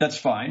results. That's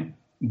fine.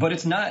 But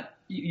it's not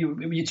 –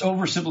 it's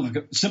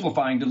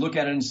oversimplifying to look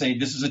at it and say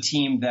this is a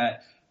team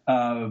that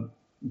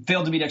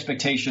failed to meet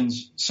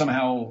expectations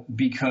somehow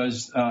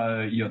because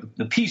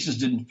the pieces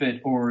didn't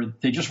fit or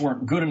they just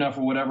weren't good enough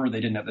or whatever. They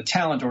didn't have the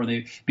talent or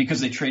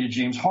because they traded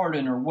James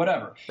Harden or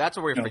whatever. That's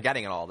what we're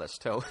forgetting in all this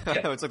too.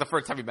 Yeah. It's like the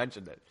first time you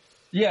mentioned it.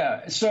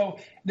 Yeah. So,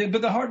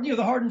 but the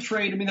Harden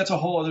trade, I mean, that's a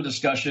whole other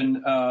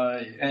discussion.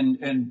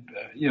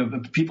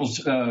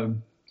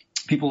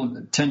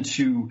 People tend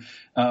to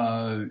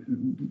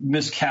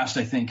miscast,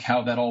 I think,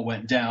 how that all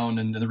went down,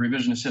 and the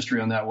revisionist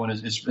history on that one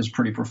is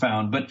pretty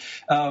profound. But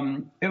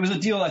it was a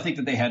deal I think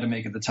that they had to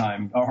make at the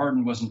time.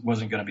 Harden wasn't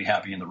going to be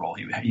happy in the role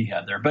he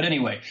had there. But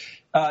anyway,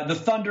 the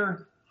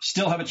Thunder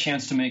still have a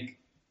chance to make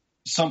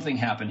something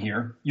happen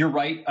here. You're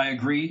right. I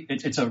agree.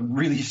 It's a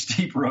really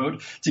steep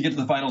road to get to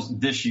the finals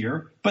this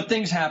year, but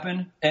things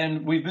happen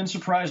and we've been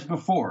surprised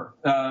before.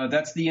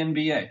 That's the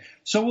NBA.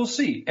 So we'll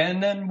see.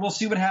 And then we'll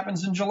see what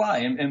happens in July.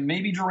 And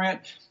maybe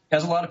Durant,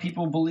 as a lot of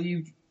people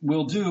believe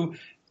will do,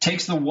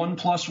 takes the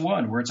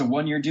 1+1 where it's a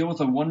 1-year deal with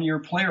a 1-year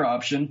player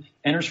option,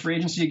 enters free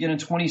agency again in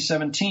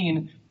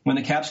 2017 when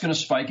the cap's going to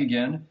spike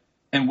again.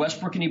 And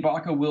Westbrook and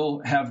Ibaka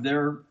will have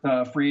their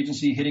free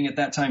agency hitting at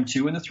that time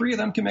too. And the three of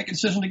them can make a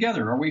decision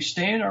together. Are we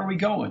staying or are we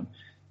going?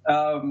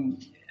 And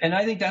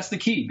I think that's the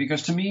key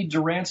because to me,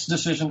 Durant's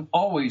decision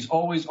always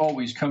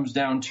comes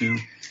down to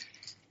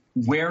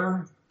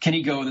where can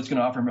he go that's going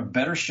to offer him a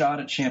better shot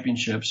at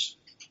championships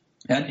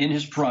and in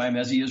his prime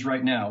as he is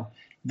right now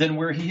than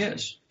where he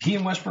is. He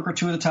and Westbrook are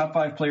two of the top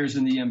 5 players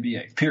in the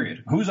NBA,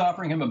 period. Who's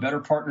offering him a better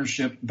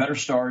partnership, better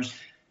stars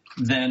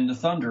than the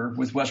Thunder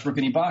with Westbrook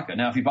and Ibaka?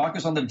 Now, if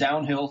Ibaka's on the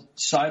downhill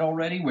side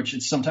already, which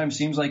it sometimes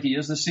seems like he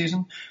is this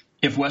season,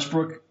 if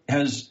Westbrook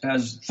has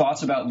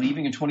thoughts about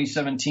leaving in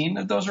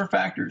 2017, those are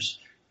factors.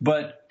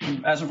 But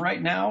as of right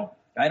now,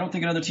 I don't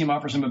think another team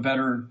offers him a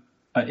better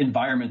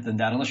environment than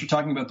that, unless you're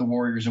talking about the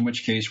Warriors, in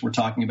which case we're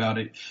talking about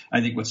it,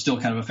 I think, what's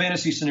still kind of a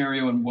fantasy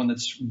scenario and one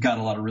that's got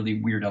a lot of really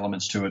weird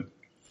elements to it.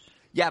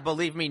 Yeah,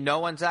 believe me, no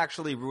one's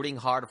actually rooting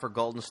hard for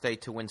Golden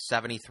State to win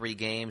 73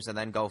 games and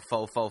then go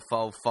faux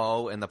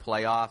in the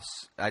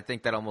playoffs. I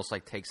think that almost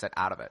takes it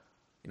out of it.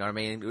 You know what I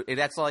mean?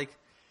 That's like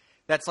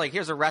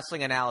here's a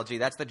wrestling analogy.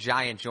 That's the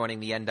Giant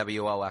joining the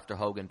NWO after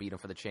Hogan beat him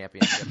for the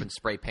championship and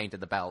spray painted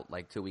the belt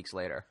 2 weeks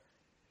later.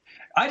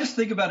 I just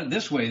think about it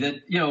this way, that,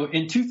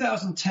 in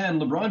 2010,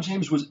 LeBron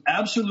James was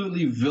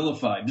absolutely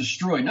vilified,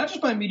 destroyed, not just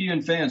by media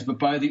and fans, but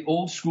by the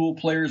old school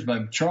players,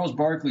 by Charles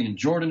Barkley and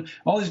Jordan,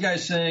 all these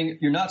guys saying,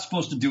 you're not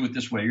supposed to do it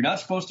this way. You're not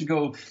supposed to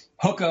go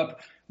hook up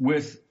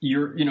with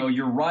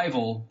your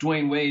rival,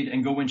 Dwayne Wade,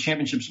 and go win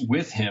championships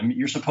with him.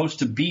 You're supposed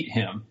to beat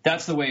him.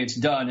 That's the way it's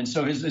done. And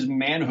so his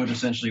manhood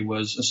essentially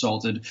was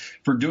assaulted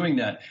for doing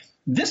that.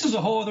 This is a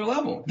whole other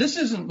level. This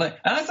isn't and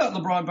I thought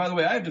LeBron, by the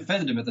way, I have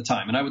defended him at the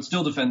time, and I would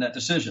still defend that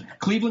decision.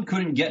 Cleveland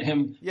couldn't get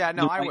him. Yeah,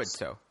 no, I would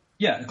too.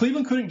 Yeah,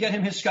 Cleveland couldn't get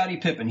him his Scottie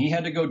Pippen. He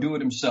had to go do it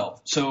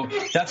himself. So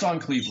that's on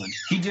Cleveland.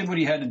 He did what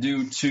he had to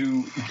do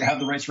to have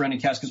the right surrounding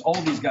cast because all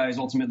of these guys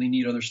ultimately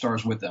need other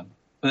stars with them.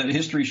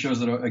 History shows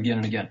that again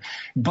and again.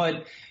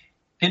 But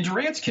in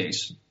Durant's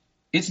case,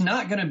 it's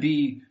not going to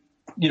be,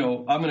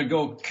 I'm going to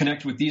go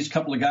connect with these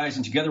couple of guys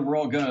and together we're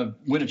all going to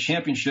win a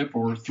championship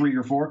or 3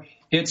 or 4.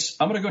 It's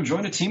I'm going to go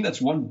join a team that's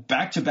won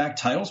back-to-back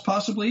titles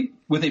possibly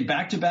with a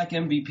back-to-back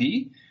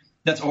MVP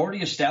that's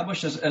already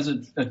established as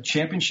a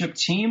championship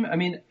team. I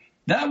mean,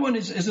 that one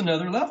is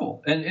another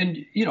level.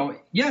 And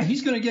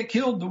he's going to get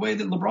killed the way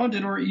that LeBron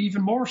did or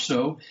even more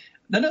so.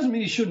 That doesn't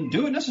mean he shouldn't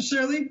do it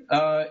necessarily.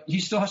 He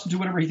still has to do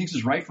whatever he thinks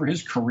is right for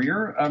his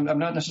career. I'm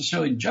not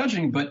necessarily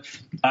judging, but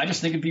I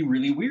just think it'd be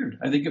really weird.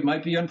 I think it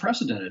might be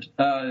unprecedented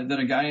that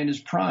a guy in his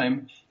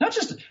prime,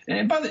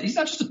 he's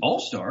not just an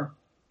all-star,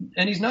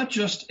 and he's not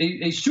just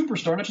a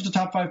superstar, not just a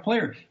top 5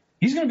 player.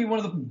 He's going to be one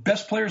of the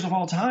best players of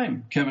all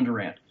time, Kevin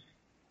Durant.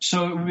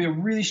 So it would be a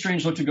really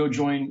strange look to go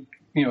join,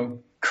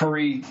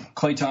 Curry,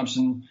 Klay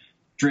Thompson,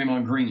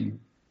 Draymond Green.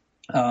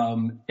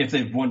 If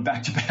they've won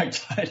back-to-back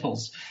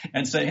titles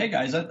and say, hey,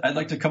 guys, I'd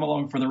like to come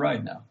along for the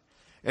ride now.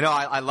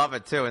 I love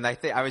it, too. And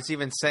I was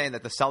even saying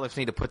that the Celtics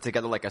need to put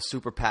together a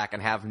super PAC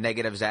and have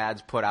negatives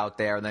ads put out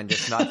there and then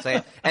just not say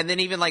it. And then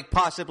even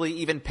possibly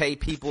even pay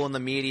people in the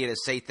media to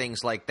say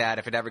things like that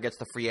if it ever gets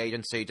to free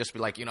agency. Just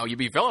be you'd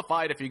be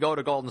vilified if you go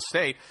to Golden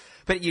State.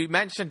 But you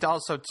mentioned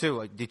also,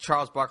 too, the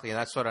Charles Barkley, and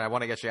that's I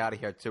want to get you out of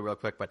here, too, real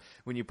quick. But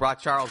when you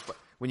brought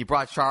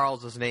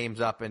Charles' names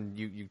up and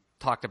you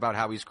talked about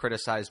how he's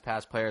criticized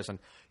past players and,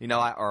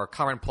 or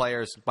current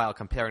players while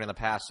comparing in the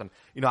past. And,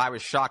 I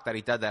was shocked that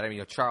he did that. I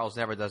mean, Charles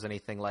never does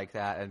anything like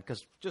that. And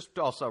because just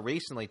also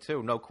recently,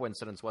 too, no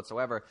coincidence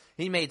whatsoever,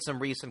 he made some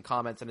recent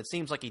comments, and it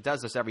seems like he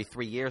does this every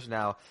 3 years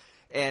now.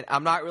 And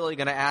I'm not really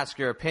going to ask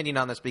your opinion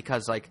on this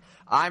because,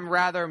 I'm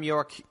rather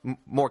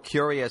more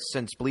curious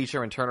since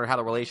Bleacher and Turner had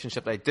a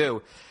relationship they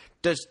do.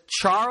 Does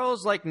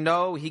Charles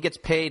know he gets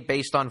paid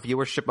based on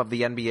viewership of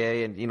the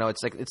NBA, and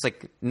it's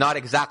not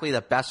exactly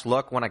the best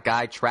look when a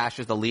guy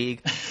trashes the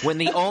league when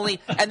the only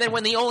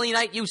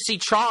night you see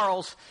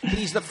Charles,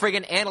 he's the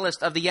friggin'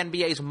 analyst of the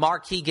NBA's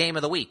marquee game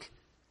of the week.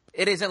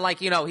 It isn't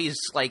he's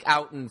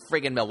out in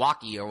friggin'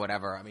 Milwaukee or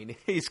whatever. I mean,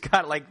 he's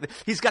got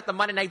the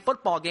Monday Night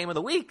Football game of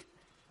the week.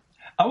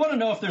 I want to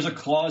know if there's a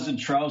clause in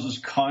Charles's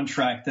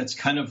contract that's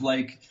kind of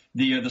like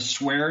the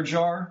swear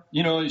jar.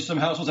 Some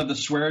households have the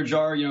swear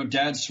jar.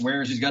 Dad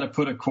swears he's got to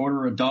put a quarter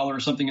or a dollar or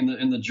something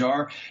in the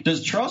jar.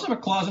 Does Charles have a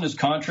clause in his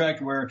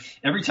contract where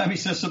every time he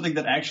says something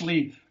that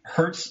actually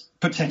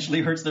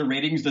potentially hurts their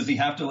ratings, does he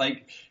have to I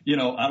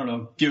don't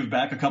know, give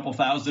back a couple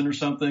thousand or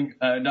something?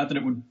 Not that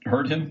it would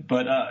hurt him,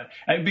 but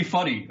it'd be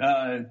funny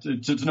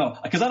to know,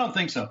 because I don't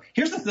think so.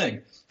 Here's the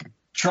thing.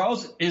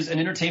 Charles is an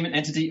entertainment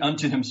entity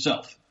unto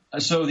himself.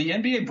 So the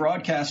NBA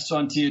broadcasts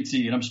on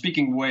TNT, and I'm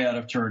speaking way out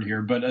of turn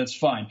here, but that's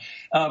fine.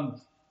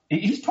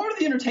 He's part of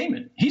the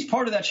entertainment. He's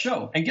part of that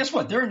show. And guess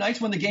what? There are nights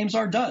when the games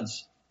are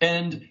duds.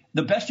 And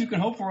the best you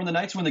can hope for on the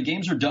nights when the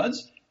games are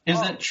duds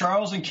is that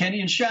Charles and Kenny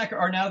and Shaq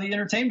are now the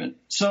entertainment.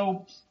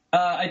 So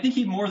I think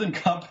he more than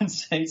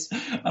compensates.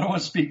 I don't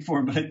want to speak for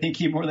him, but I think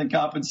he more than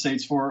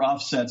compensates for or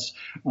offsets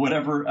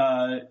whatever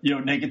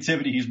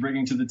negativity he's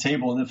bringing to the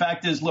table. And the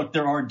fact is, look,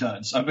 there are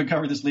duds. I've been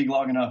covering this league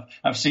long enough.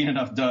 I've seen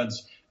enough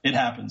duds. It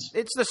happens.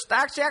 It's the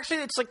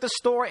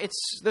story.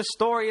 It's the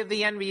story of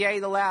the NBA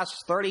the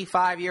last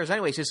 35 years.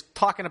 Anyways, he's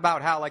talking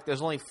about how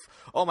there's only,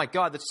 oh my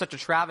God, that's such a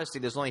travesty.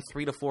 There's only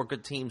 3 to 4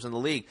 good teams in the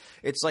league.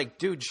 It's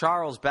dude,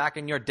 Charles, back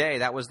in your day,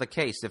 that was the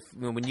case.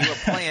 When you were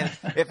playing,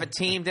 if a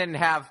team didn't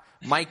have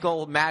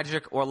Michael,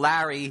 Magic, or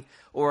Larry,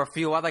 or a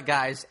few other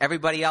guys,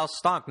 everybody else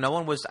stunk. No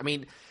one was. I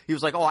mean, he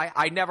was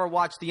I never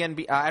watch the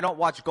NBA. I don't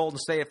watch Golden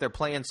State if they're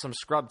playing some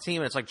scrub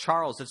team. And it's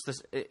Charles.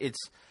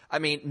 I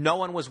mean, no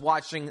one was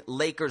watching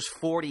Lakers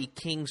 40,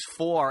 Kings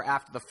 4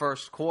 after the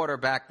first quarter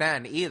back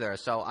then either.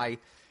 So I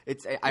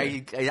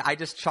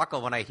just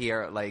chuckle when I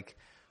hear the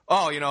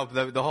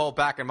whole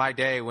back in my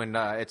day when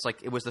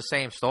it was the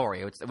same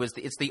story.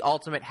 It's the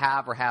ultimate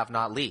have or have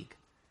not league.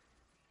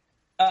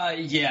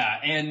 Yeah,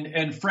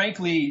 and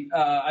frankly,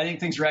 I think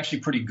things are actually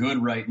pretty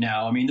good right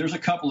now. I mean, there's a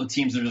couple of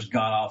teams that are just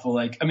god awful.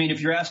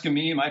 If you're asking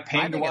me, am I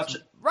paying to watch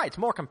it? Right, it's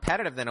more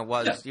competitive than it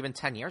was even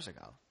 10 years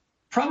ago.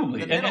 Probably.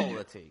 The middle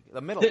of the league.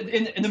 The middle.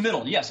 In the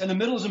middle, yes. And the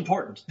middle is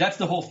important. That's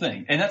the whole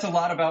thing. And that's a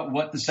lot about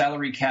what the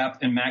salary cap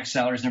and max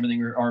salaries and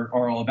everything are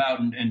all about,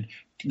 and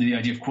the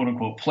idea of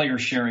quote-unquote player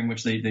sharing,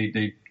 which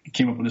they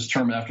came up with this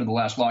term after the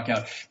last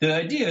lockout. The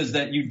idea is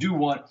that you do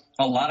want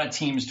a lot of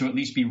teams to at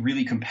least be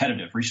really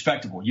competitive,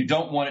 respectable. You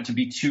don't want it to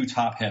be too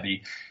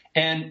top-heavy.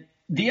 And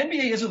the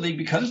NBA is a league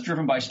because it's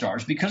driven by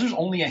stars, because there's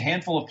only a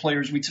handful of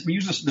players. We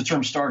use the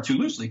term star too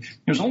loosely.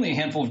 There's only a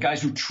handful of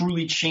guys who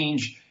truly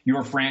change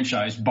your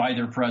franchise by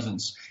their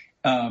presence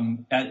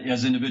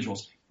as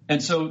individuals.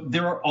 And so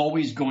there are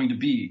always going to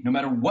be, no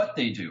matter what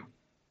they do,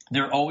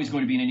 there are always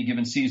going to be in any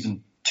given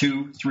season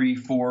 2, 3,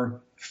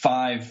 4,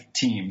 5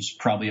 teams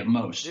probably at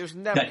most. There's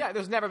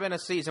never been a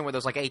season where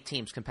there's 8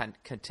 teams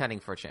contending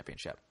for a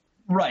championship.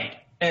 Right.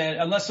 And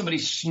unless somebody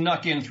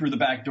snuck in through the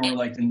back door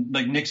like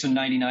Knicks in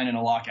 99 in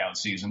a lockout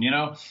season,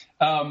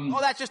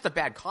 that's just a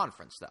bad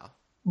conference, though.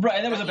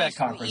 Right, that was a bad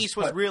conference. The East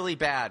was really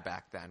bad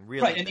back then.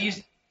 Really right, bad.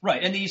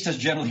 And the East has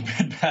generally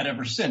been bad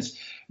ever since.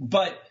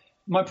 But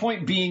my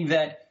point being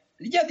that,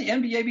 yeah, the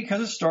NBA,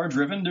 because it's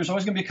star-driven, there's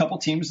always going to be a couple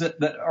teams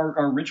that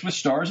are rich with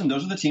stars, and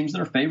those are the teams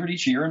that are favored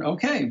each year. And,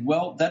 okay,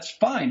 well, that's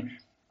fine.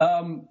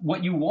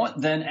 What you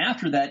want then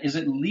after that is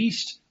at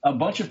least a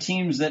bunch of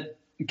teams that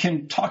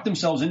can talk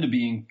themselves into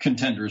being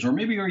contenders, or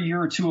maybe are a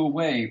year or two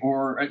away,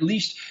 or at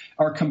least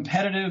are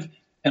competitive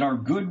and are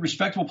good,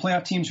 respectable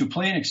playoff teams who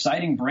play an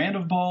exciting brand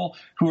of ball,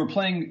 who are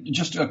playing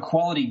just a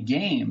quality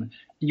game.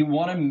 You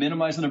want to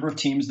minimize the number of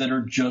teams that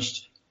are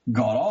just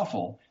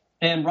god-awful.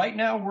 And right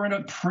now we're in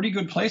a pretty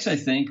good place, I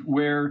think,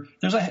 where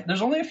there's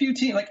only a few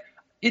teams.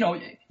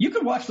 You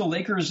could watch the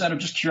Lakers out of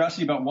just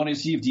curiosity about wanting to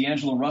see if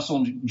D'Angelo Russell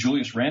and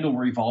Julius Randle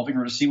were evolving,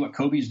 or to see what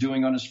Kobe's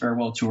doing on his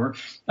farewell tour.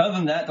 Other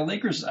than that, the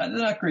Lakers, they're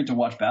not great to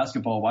watch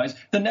basketball-wise.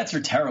 The Nets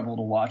are terrible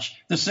to watch.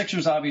 The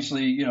Sixers,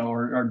 obviously,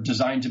 are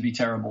designed to be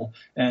terrible.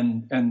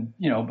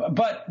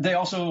 But they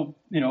also,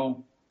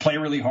 play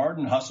really hard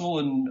and hustle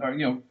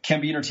and,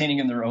 can be entertaining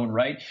in their own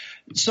right.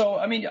 So,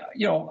 I mean,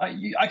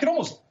 I could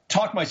almost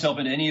talk myself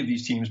into any of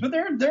these teams, but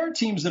there are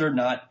teams that are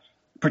not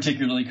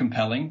particularly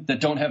compelling, that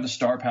don't have the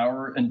star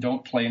power and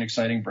don't play an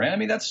exciting brand. I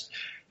mean, that's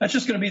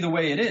just going to be the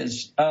way it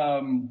is.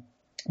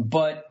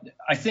 But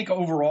I think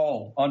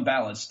overall, on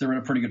balance, they're in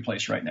a pretty good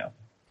place right now.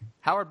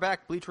 Howard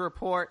Beck, Bleacher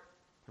Report.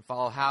 You can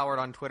follow Howard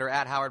on Twitter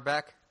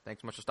 @HowardBeck.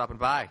 Thanks so much for stopping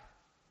by.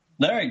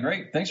 Larry,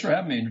 great. Thanks for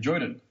having me.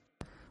 Enjoyed it.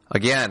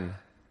 Again,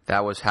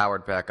 that was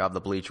Howard Beck of the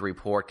Bleacher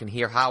Report. Can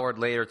hear Howard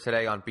later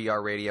today on BR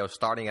Radio,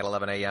 starting at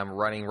 11 a.m.,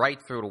 running right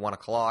through to 1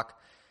 o'clock.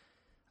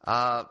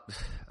 Oh,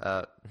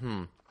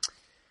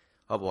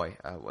 boy.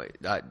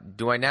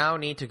 Do I now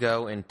need to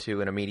go into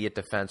an immediate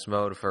defense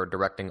mode for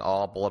directing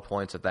all bullet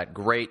points of that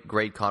great,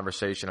 great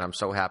conversation? I'm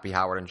so happy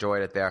Howard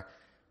enjoyed it there.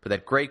 But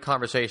that great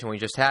conversation we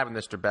just had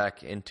with Mr.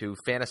 Beck into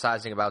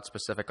fantasizing about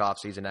specific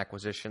offseason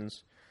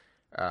acquisitions,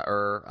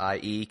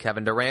 i.e.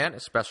 Kevin Durant,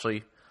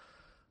 especially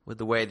with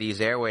the way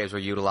these airwaves were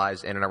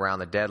utilized in and around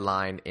the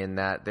deadline, in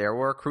that there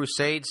were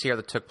crusades here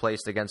that took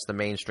place against the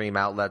mainstream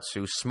outlets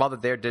who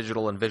smothered their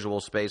digital and visual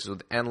spaces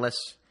with endless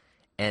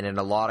and in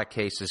a lot of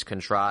cases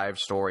contrived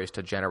stories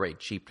to generate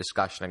cheap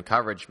discussion and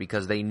coverage,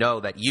 because they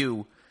know that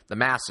you, the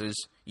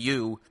masses,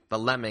 you, the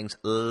lemmings,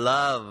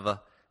 love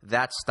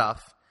that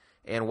stuff.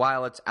 And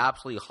while it's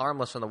absolutely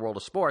harmless in the world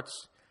of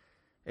sports,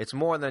 it's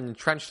more than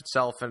entrenched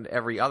itself in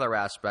every other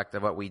aspect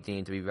of what we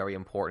deem to be very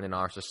important in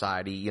our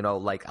society, you know,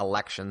 like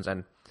elections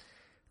and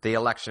the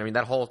election. I mean,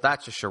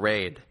 that's a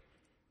charade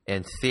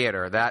in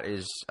theater. That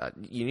is,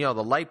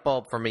 the light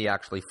bulb for me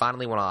actually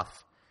finally went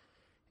off.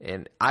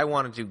 And I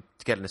wanted to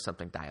get into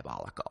something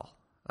diabolical.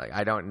 Like,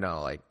 I don't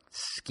know, like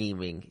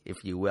scheming,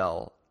 if you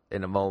will,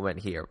 in a moment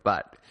here.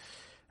 But,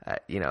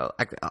 let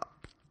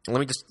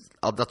me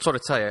I'll sort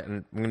of tell you,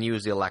 and I'm going to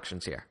use the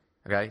elections here.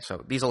 Okay?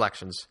 So these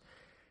elections,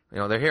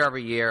 they're here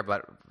every year,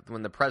 but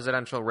when the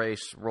presidential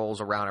race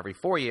rolls around every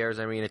 4 years,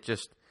 I mean,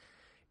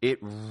 it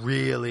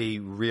really,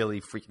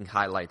 really freaking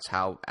highlights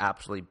how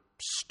absolutely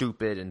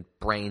stupid and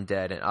brain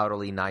dead and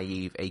utterly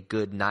naive a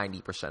good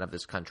 90% of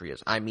this country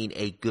is. I mean,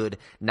 a good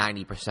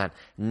 90%,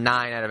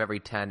 9 out of every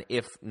 10,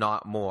 if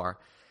not more.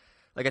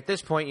 Like at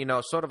this point,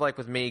 sort of like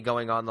with me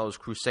going on those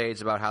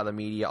crusades about how the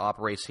media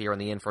operates here in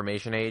the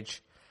information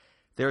age,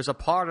 there's a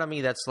part of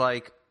me that's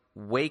like,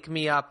 wake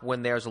me up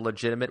when there's a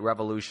legitimate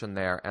revolution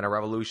there, and a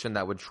revolution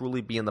that would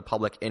truly be in the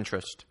public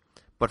interest.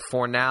 But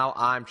for now,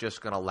 I'm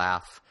just going to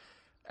laugh.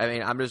 I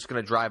mean, I'm just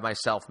going to drive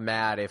myself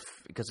mad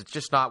because it's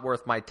just not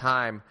worth my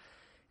time.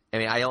 I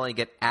mean, I only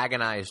get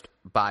agonized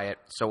by it.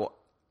 So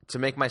to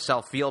make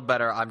myself feel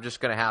better, I'm just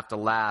going to have to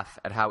laugh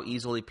at how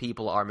easily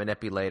people are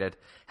manipulated,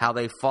 how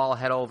they fall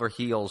head over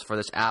heels for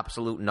this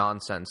absolute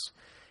nonsense.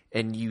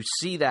 And you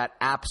see that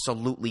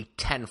absolutely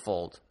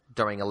tenfold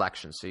during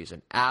election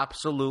season.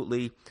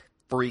 Absolutely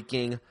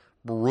freaking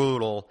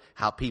brutal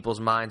how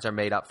people's minds are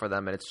made up for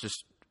them. And it's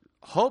just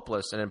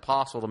hopeless and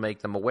impossible to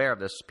make them aware of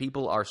this.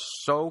 People are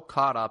so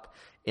caught up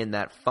in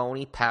that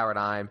phony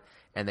paradigm,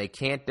 and they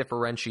can't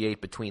differentiate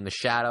between the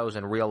shadows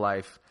and real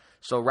life.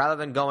 So rather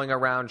than going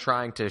around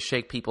trying to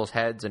shake people's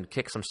heads and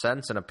kick some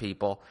sense into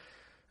people,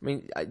 I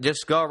mean,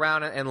 just go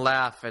around and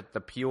laugh at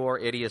the pure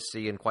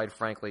idiocy, and quite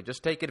frankly,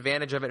 just take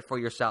advantage of it for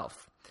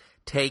yourself.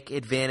 Take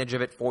advantage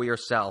of it for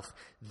yourself.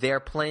 They're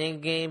playing a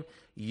game,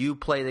 you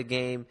play the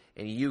game,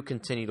 and you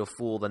continue to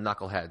fool the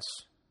knuckleheads.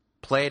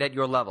 Play it at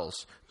your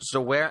levels. So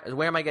where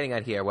am I getting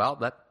at here? Well,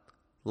 that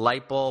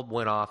light bulb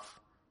went off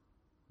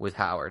with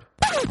Howard.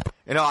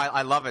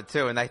 I love it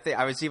too, and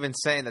I was even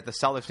saying that the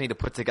Celtics need to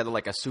put together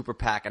like a super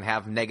PAC and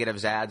have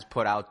negatives ads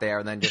put out there,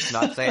 and then just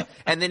not say it,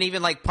 and then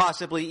even like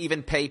possibly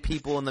even pay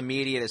people in the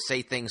media to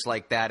say things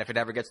like that if it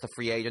ever gets to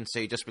free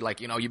agency. Just be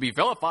like, you'd be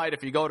vilified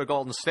if you go to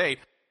Golden State.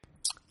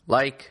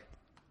 Like,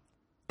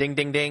 ding,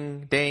 ding,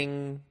 ding,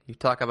 ding. You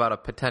talk about a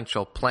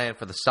potential plan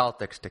for the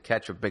Celtics to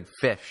catch a big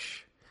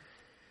fish.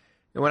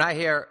 And when I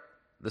hear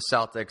the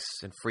Celtics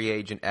and free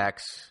agent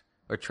X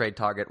or trade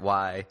target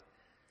Y,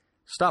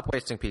 stop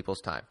wasting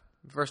people's time.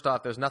 First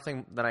off, there's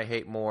nothing that I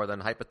hate more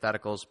than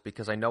hypotheticals,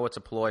 because I know it's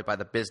employed by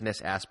the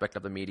business aspect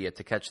of the media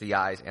to catch the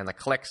eyes and the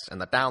clicks and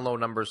the download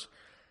numbers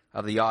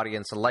of the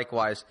audience. And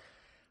likewise,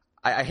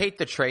 I hate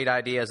the trade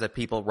ideas that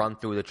people run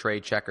through the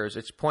trade checkers.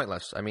 It's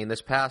pointless. I mean,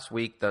 this past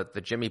week, the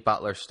Jimmy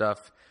Butler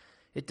stuff,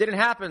 it didn't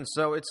happen.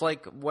 So it's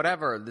like,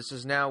 whatever. This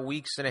is now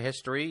weeks in a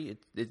history.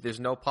 There's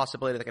no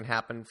possibility that can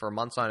happen for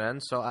months on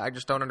end. So I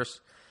just don't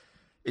understand.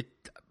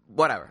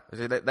 Whatever.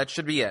 That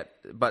should be it.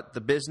 But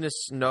the business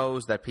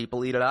knows that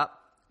people eat it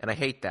up, and I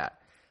hate that.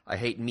 I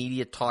hate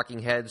media talking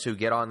heads who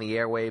get on the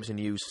airwaves and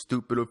use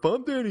stupid, if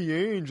I'm Danny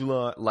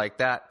Ainge like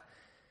that.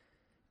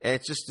 And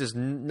it just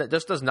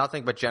does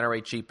nothing but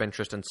generate cheap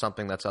interest in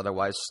something that's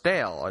otherwise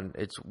stale. And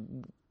it's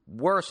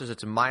worse as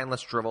it's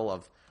mindless drivel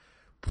of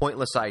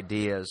pointless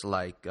ideas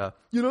like, after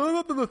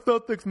the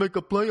Celtics make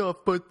a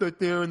playoff push right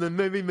there and then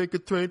maybe make a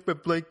trade for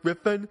Blake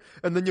Griffin,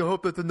 and then you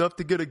hope that's enough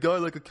to get a guy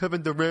like a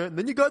Kevin Durant, and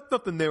then you got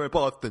something there in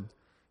Boston.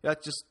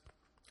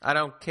 I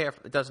don't care.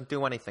 It doesn't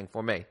do anything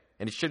for me,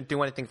 and it shouldn't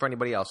do anything for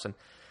anybody else. And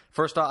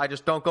first off, I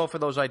just don't go for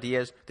those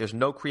ideas. There's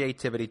no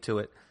creativity to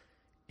it.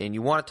 And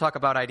you want to talk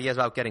about ideas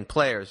about getting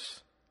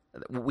players,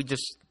 we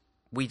just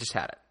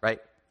had it, right?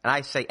 And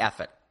I say F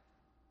it.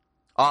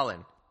 All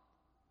in.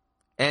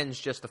 Ends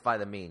justify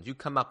the means. You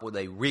come up with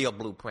a real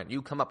blueprint.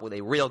 You come up with a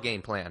real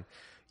game plan.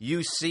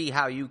 You see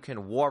how you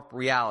can warp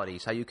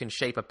realities, how you can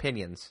shape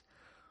opinions.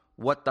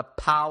 What the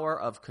power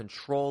of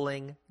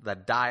controlling the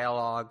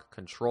dialogue,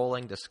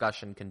 controlling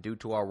discussion can do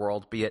to our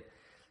world, be it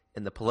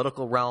in the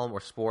political realm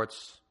or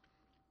sports.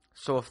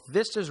 So if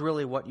this is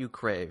really what you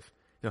crave,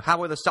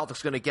 how are the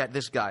Celtics going to get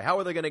this guy? How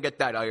are they going to get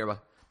that out of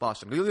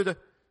Boston?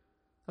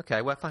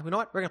 Okay, well, fine. You know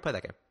what? We're going to play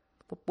that game.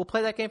 We'll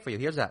play that game for you.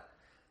 Here's that.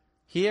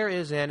 Here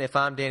is an If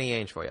I'm Danny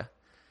Ainge for you.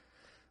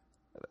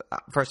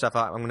 First off,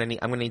 I'm going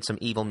to need some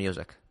evil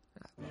music.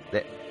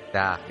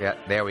 Yeah,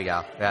 there we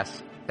go.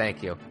 Yes,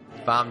 thank you.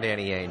 If I'm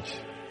Danny Ainge.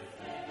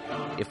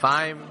 If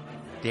I'm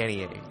Danny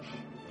Ainge.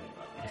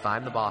 If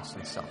I'm the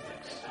Boston Celtics.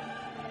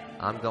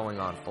 I'm going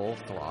on full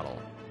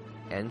throttle.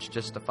 Ends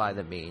justify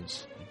the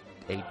means.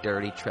 A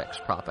dirty tricks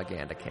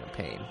propaganda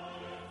campaign.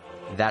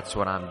 That's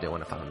what I'm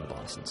doing if I'm the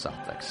Boston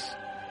Celtics.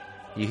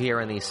 You hear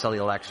in these silly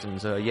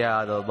elections, the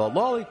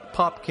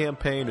lollipop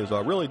campaign is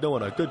really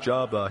doing a good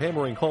job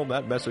hammering home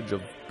that message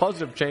of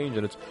positive change,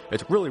 and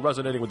it's really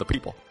resonating with the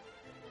people.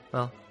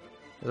 Well,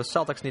 the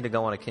Celtics need to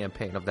go on a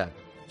campaign of that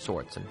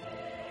sort, and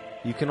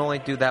you can only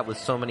do that with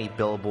so many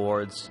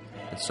billboards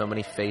and so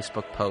many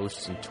Facebook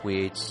posts and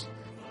tweets.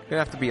 You're going to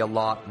have to be a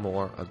lot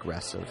more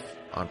aggressive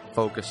on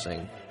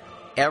focusing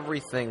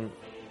everything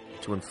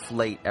to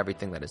inflate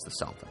everything that is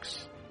the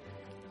Celtics.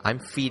 I'm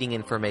feeding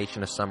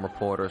information to some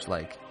reporters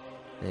like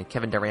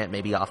Kevin Durant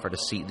may be offered a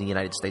seat in the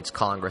United States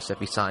Congress if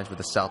he signs with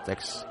the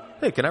Celtics.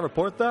 Hey, can I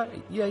report that?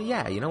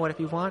 Yeah, you know what, if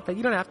you want. But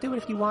you don't have to, but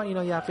if you want,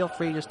 feel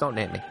free, just don't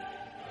name me.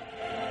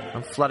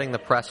 I'm flooding the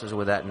presses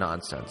with that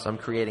nonsense. I'm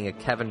creating a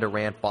Kevin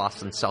Durant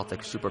Boston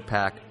Celtics super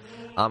PAC.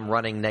 I'm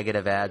running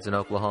negative ads in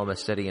Oklahoma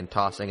City and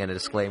tossing in a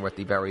disclaimer at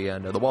the very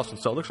end. The Boston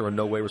Celtics are in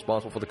no way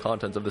responsible for the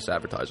contents of this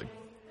advertising.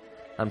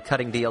 I'm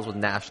cutting deals with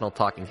national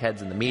talking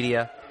heads in the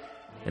media.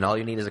 And all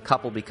you need is a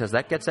couple because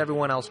that gets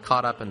everyone else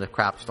caught up in the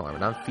crap storm.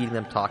 And I'm feeding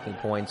them talking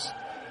points.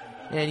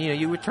 And,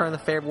 you return the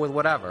favor with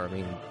whatever. I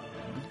mean,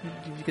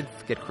 you can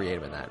get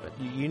creative in that.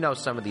 But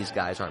some of these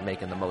guys aren't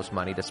making the most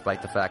money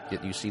despite the fact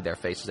that you see their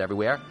faces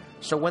everywhere.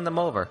 So win them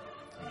over.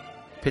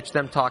 Pitch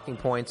them talking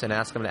points and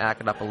ask them to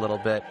act it up a little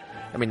bit.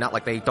 I mean, not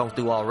like they don't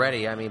do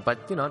already. I mean,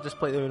 but, just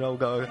play,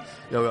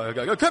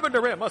 Kevin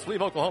Durant must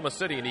leave Oklahoma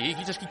City, and he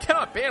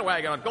cannot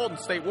bandwagon on Golden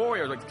State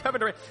Warriors. Like, Kevin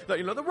Durant,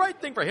 the right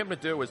thing for him to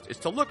do is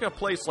to look at a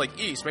place like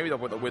East, maybe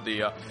with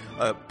the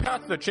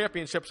path to the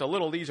championships a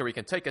little easier. He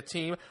can take a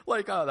team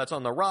like that's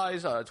on the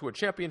rise to a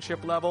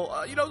championship level.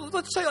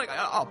 Let's say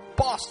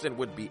Boston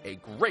would be a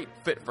great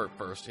fit for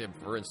him,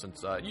 for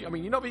instance.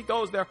 If he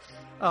goes there,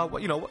 a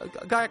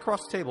guy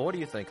across the table, what do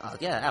you think?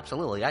 Yeah,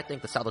 absolutely. I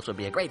think the Celtics would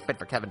be a great fit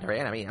for Kevin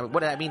Durant. I mean,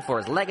 what does that mean for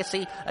his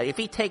legacy? If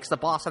he takes the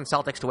Boston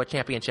Celtics to a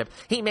championship,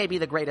 he may be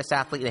the greatest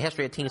athlete in the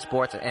history of team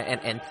sports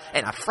and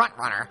a front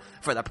runner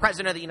for the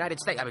president of the United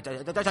States. I mean,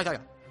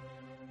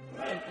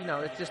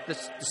 it's just the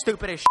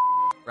stupidest shit,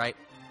 right?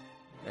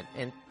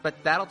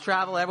 But that'll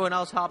travel. Everyone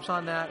else hops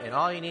on that, and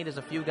all you need is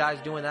a few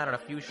guys doing that on a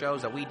few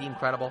shows that we deem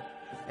credible.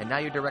 And now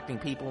you're directing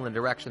people in the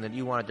direction that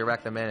you want to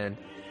direct them in. And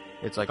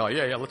it's like,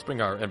 let's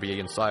bring our NBA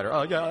insider.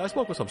 I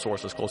spoke with some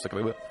sources close to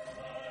coming.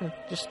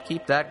 Just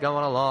keep that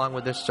going along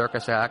with this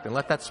circus act and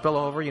let that spill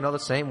over, the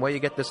same way you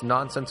get this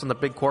nonsense on the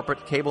big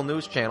corporate cable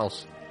news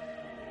channels.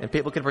 And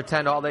people can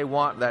pretend all they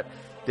want that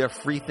they're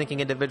free-thinking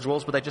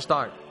individuals, but they just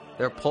aren't.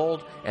 They're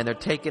pulled and they're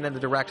taken in the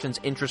directions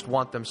interests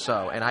want them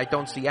so. And I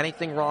don't see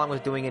anything wrong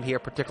with doing it here,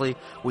 particularly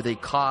with a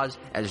cause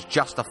as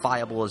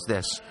justifiable as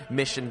this,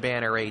 Mission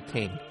Banner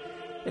 18.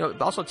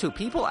 Also, too,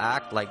 people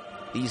act like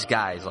these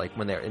guys, like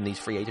when they're in these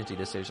free agency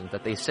decisions,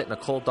 that they sit in a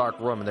cold, dark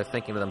room and they're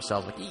thinking to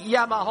themselves, like,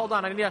 hold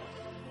on, give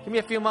me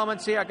a few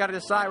moments here. I got to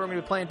decide where I'm going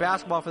to be playing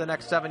basketball for the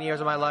next 7 years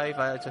of my life.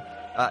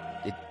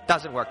 It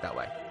doesn't work that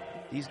way.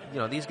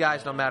 These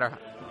guys, no matter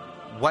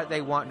what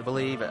they want to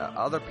believe,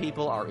 other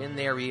people are in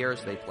their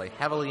ears. They play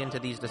heavily into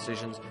these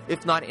decisions,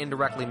 if not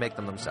indirectly make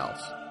them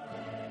themselves.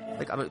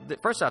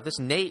 First off, this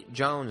Nate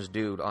Jones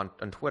dude on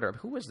Twitter,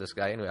 who is this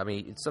guy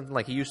anyway? It's something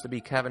like he used to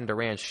be Kevin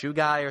Durant's shoe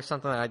guy or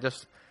something.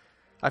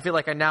 I feel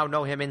like I now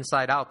know him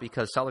inside out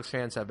because Celtics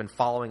fans have been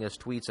following his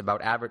tweets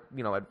about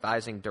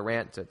advising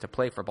Durant to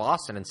play for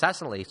Boston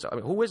incessantly. So,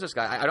 who is this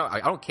guy? I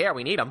don't care.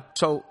 We need him.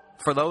 So,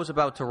 for those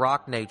about to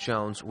rock Nate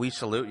Jones, we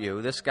salute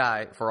you. This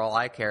guy, for all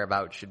I care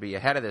about, should be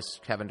ahead of this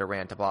Kevin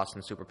Durant to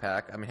Boston Super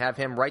PAC. Have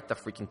him write the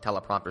freaking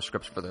teleprompter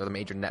scripts for the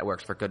major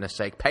networks, for goodness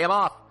sake. Pay him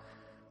off.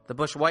 The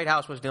Bush White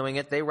House was doing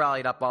it. They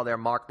rallied up all their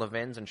Mark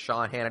Levins and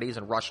Sean Hannitys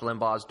and Rush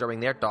Limbaughs during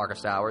their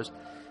darkest hours.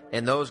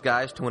 And those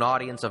guys, to an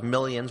audience of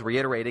millions,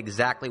 reiterated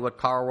exactly what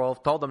Karl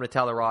Rove told them to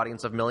tell their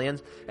audience of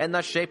millions, and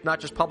thus shaped not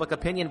just public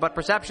opinion, but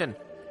perception.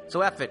 So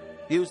F it.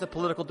 Use the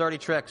political dirty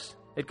tricks.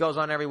 It goes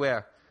on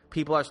everywhere.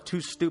 People are too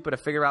stupid to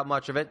figure out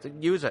much of it.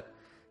 Use it.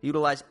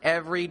 Utilize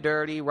every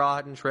dirty,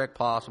 rotten trick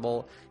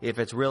possible if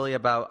it's really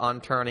about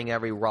unturning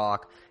every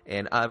rock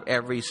and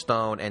every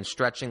stone and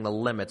stretching the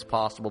limits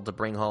possible to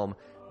bring home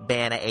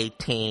Banner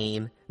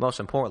 18. Most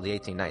importantly,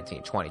 18,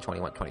 19, 20,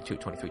 21, 22,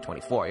 23,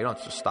 24. You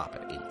don't just stop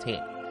at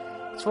 18.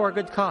 It's for a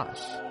good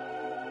cause.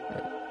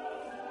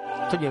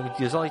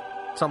 There's only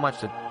so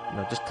much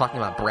that, just talking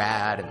about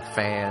Brad and the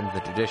fans, the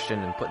tradition,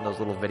 and putting those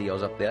little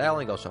videos up there, that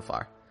only goes so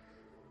far.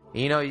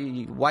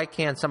 Why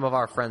can't some of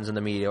our friends in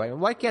the media,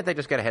 why can't they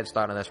just get a head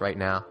start on this right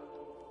now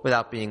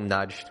without being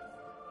nudged?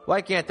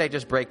 Why can't they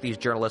just break these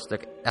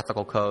journalistic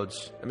ethical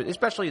codes? I mean,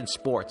 especially in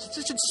sports. It's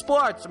just in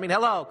sports. I mean,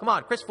 hello, come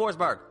on, Chris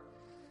Forsberg,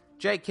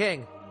 Jay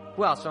King,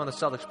 who else on the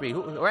Celtics beat,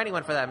 or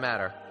anyone for that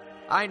matter.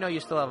 I know you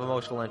still have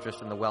emotional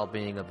interest in the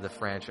well-being of the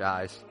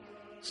franchise.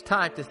 It's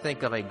time to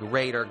think of a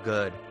greater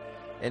good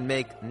and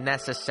make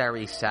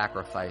necessary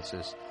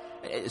sacrifices.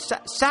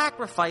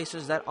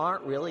 Sacrifices that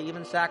aren't really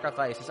even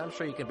sacrifices. I'm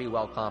sure you can be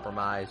well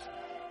compromised,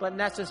 but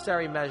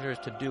necessary measures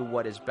to do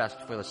what is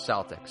best for the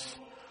Celtics.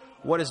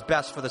 What is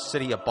best for the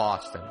city of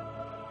Boston?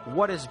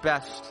 What is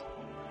best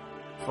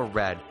for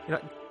Red?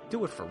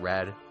 Do it for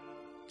Red.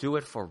 Do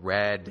it for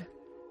Red.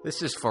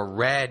 This is for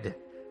Red.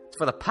 It's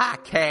for the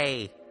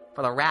parquet,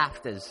 for the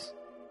rafters,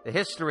 the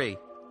history.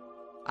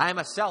 I am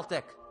a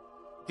Celtic.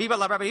 Viva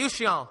la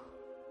Revolution.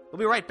 We'll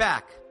be right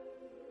back.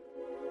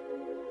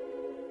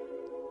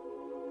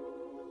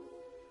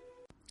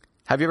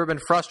 Have you ever been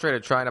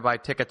frustrated trying to buy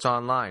tickets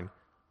online?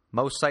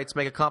 Most sites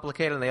make it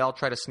complicated, and they all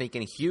try to sneak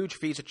in huge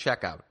fees at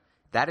checkout.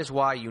 That is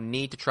why you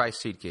need to try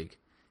SeatGeek.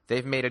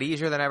 They've made it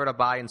easier than ever to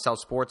buy and sell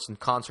sports and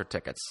concert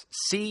tickets.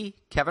 See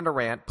Kevin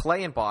Durant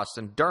play in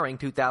Boston during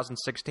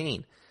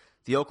 2016.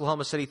 The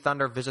Oklahoma City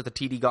Thunder visit the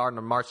TD Garden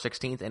on March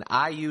 16th, and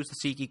I use the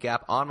SeatGeek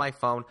app on my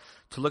phone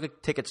to look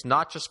at tickets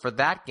not just for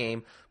that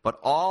game, but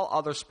all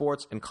other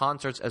sports and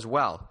concerts as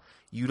well.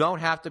 You don't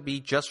have to be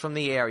just from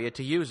the area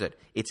to use it.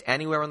 It's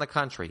anywhere in the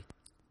country.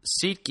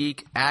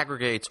 SeatGeek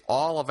aggregates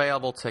all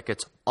available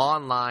tickets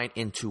online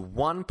into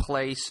one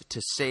place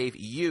to save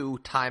you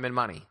time and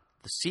money.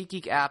 The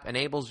SeatGeek app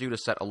enables you to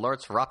set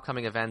alerts for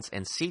upcoming events,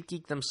 and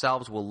SeatGeek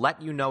themselves will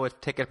let you know if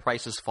ticket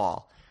prices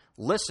fall.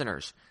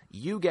 Listeners,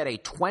 you get a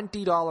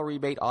 $20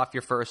 rebate off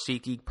your first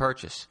SeatGeek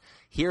purchase.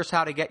 Here's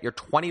how to get your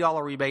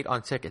 $20 rebate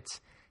on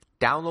tickets.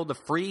 Download the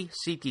free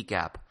SeatGeek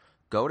app.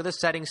 Go to the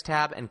Settings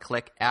tab and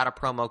click Add a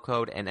promo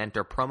code and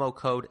enter promo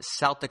code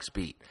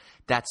CelticsBeat.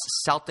 That's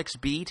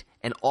CelticsBeat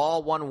and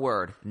all one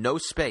word, no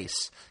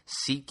space.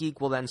 SeatGeek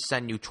will then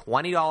send you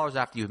 $20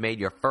 after you've made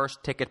your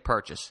first ticket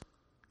purchase.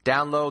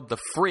 Download the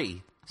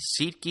free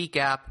SeatGeek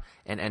app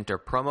and enter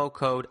promo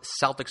code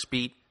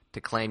CelticsBeat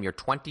to claim your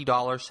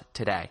 $20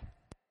 today.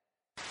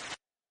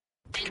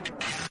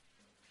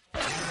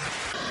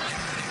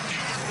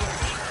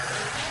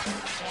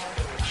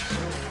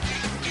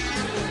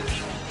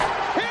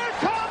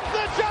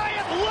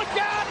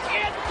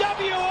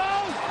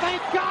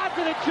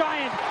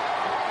 Giant.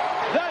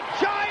 The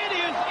Giant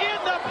is in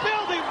the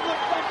building.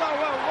 Whoa.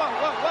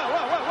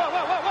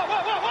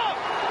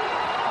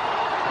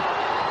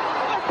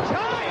 The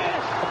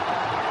Giant.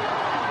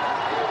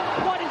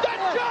 What is the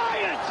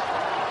Giant?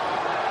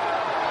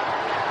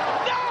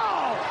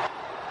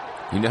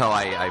 No. You know,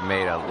 I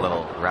made a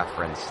little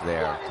reference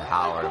there to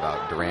Howard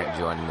about Durant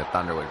joining the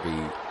Thunder would be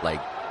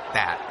like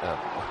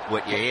that.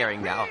 What you're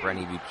hearing now for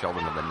any of you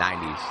children of the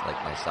 90s,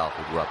 like myself,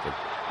 who grew up with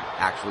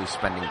actually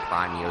spending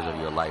prime years of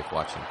your life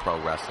watching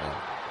pro wrestling.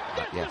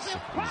 Yes,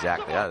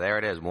 exactly. There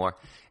it is. More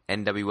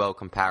NWO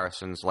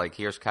comparisons. Like,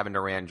 here's Kevin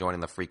Durant joining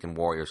the freaking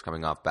Warriors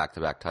coming off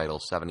back-to-back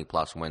titles,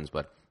 70-plus wins.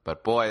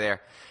 But boy,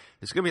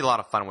 there's going to be a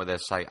lot of fun with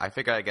this. I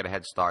figured I'd get a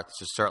head start.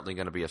 This is certainly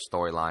going to be a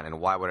storyline, and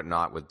why would it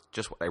not with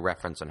just what I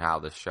reference and how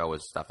this show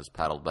stuff is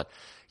peddled. But,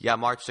 yeah,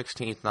 March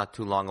 16th, not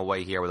too long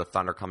away here with the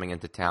Thunder coming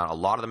into town. A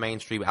lot of the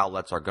mainstream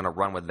outlets are going to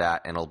run with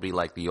that, and it'll be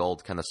like the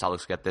old, can the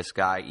Celtics get this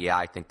guy? Yeah,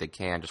 I think they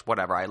can. Just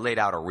whatever. I laid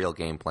out a real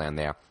game plan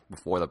there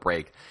before the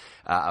break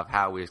of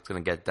how it's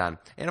going to get done.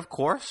 And, of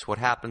course, what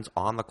happens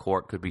on the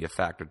court could be a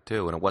factor,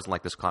 too. And it wasn't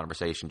like this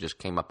conversation just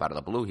came up out of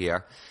the blue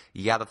here.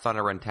 Yeah, the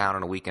Thunder are in town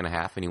in a week and a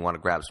half, and you want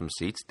to grab some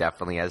seats.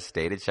 Definitely, as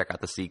stated, check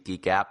out the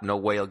SeatGeek app. No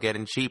way you'll get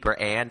in cheaper.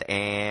 And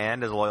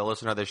as a loyal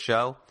listener of this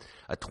show,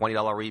 a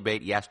 $20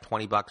 rebate, yes,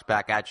 $20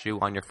 back at you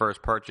on your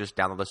first purchase.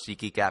 Download the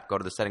SeatGeek app, go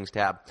to the Settings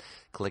tab,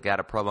 click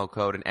Add a promo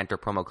code, and enter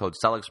promo code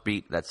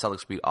CelticsBeat. That's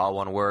CelticsBeat, all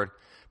one word.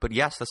 But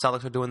yes, the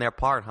Celtics are doing their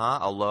part, huh?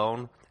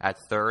 Alone at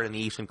third in the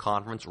Eastern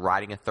Conference,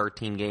 riding a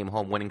 13-game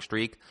home winning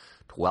streak,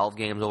 12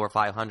 games over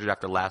 500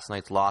 after last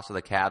night's loss to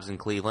the Cavs in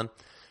Cleveland.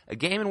 A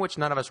game in which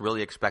none of us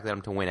really expected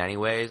them to win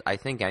anyways. I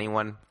think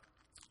anyone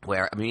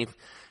if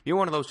you're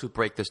one of those who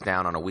break this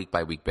down on a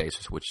week-by-week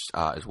basis, which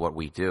is what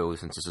we do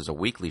since this is a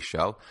weekly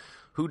show,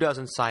 who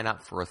doesn't sign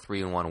up for a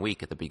 3-1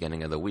 week at the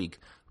beginning of the week?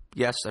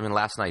 Yes,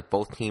 last night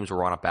both teams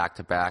were on a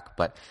back-to-back,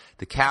 but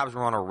the Cavs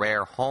were on a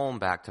rare home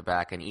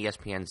back-to-back, and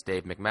ESPN's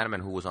Dave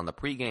McMenamin, who was on the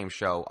pregame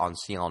show on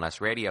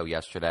CLNS Radio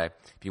yesterday,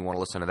 if you want to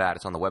listen to that,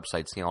 it's on the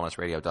website,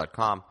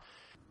 clnsradio.com.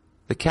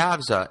 The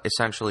Cavs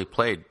essentially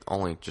played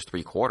only just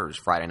 3 quarters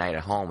Friday night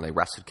at home. They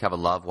rested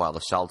Kevin Love while the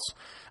Celts,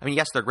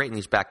 yes, they're great in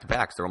these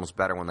back-to-backs. They're almost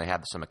better when they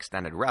have some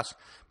extended rest,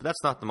 but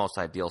that's not the most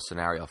ideal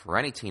scenario for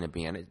any team to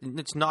be in.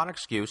 It's not an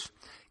excuse.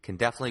 Can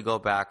definitely go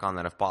back on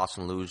that if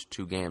Boston lose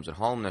 2 games at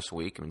home this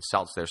week.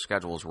 Celts, their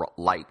schedule is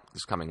light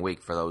this coming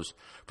week for those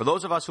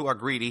of us who are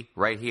greedy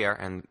right here,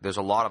 and there's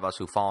a lot of us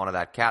who fall into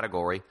that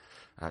category.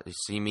 You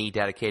see me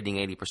dedicating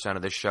 80%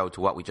 of this show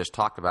to what we just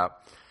talked about.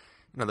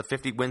 the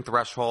 50-win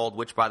threshold,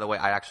 which, by the way,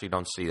 I actually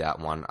don't see that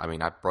one. I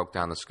mean, I broke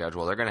down the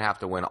schedule. They're going to have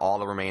to win all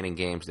the remaining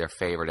games they're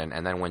favored in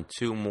and then win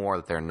 2 more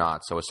that they're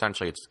not. So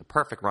essentially, it's a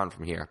perfect run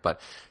from here.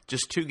 But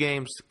just 2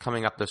 games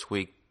coming up this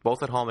week,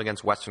 both at home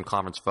against Western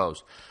Conference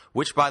foes,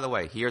 which, by the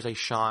way, here's a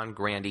Sean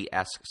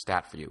Grandy-esque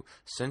stat for you.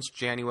 Since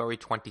January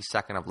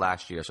 22nd of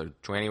last year, so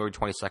January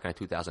 22nd of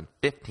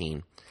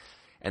 2015,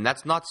 and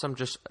that's not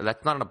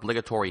an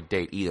obligatory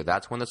date either.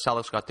 That's when the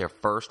Celtics got their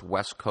first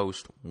West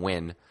Coast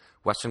win,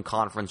 Western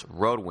Conference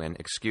road win,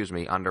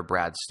 under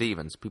Brad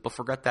Stevens. People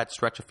forget that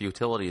stretch of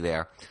futility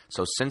there.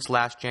 So since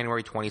last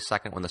January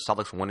 22nd, when the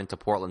Celtics went into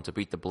Portland to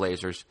beat the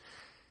Blazers,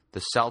 the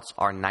Celts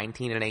are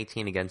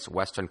 19-18 against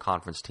Western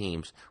Conference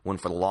teams, when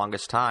for the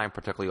longest time,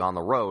 particularly on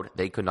the road,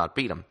 they could not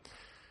beat them.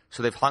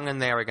 So they've hung in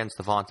there against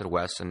the vaunted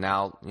West, and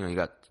now you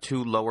got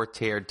 2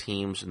 lower-tiered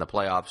teams in the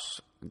playoffs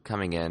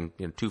coming in,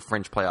 2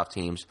 fringe playoff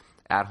teams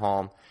at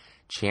home,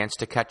 chance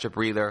to catch a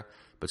breather,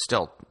 but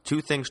still, 2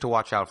 things to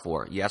watch out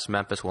for. Yes,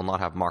 Memphis will not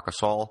have Marc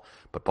Gasol,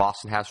 but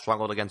Boston has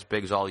struggled against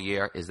bigs all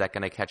year. Is that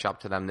going to catch up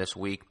to them this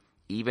week?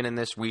 Even in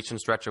this recent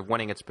stretch of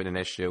winning, it's been an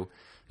issue.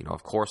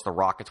 Of course, the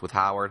Rockets with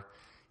Howard.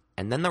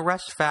 And then the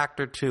rest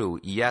factor, too.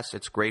 Yes,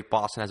 it's great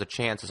Boston has a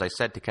chance, as I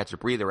said, to catch a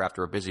breather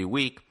after a busy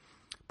week.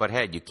 But,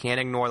 hey, you can't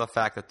ignore the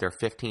fact that they're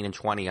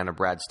 15-20 under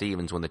Brad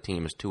Stevens when the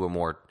team is 2 or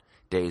more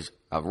days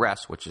of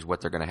rest, which is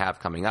what they're going to have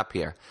coming up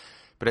here.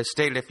 But as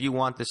stated, if you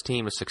want this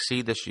team to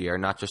succeed this year,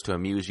 not just to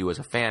amuse you as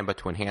a fan, but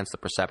to enhance the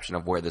perception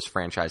of where this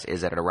franchise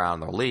is at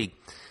around the league,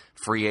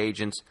 free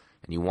agents,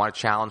 and you want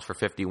to challenge for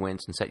 50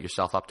 wins and set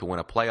yourself up to win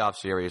a playoff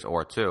series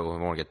or 2, we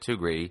don't want to get too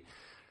greedy.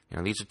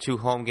 These are 2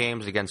 home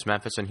games against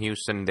Memphis and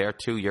Houston. They're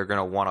 2 you're going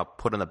to want to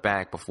put in the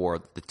bank before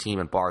the team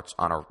embarks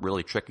on a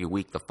really tricky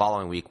week the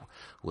following week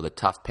with a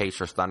tough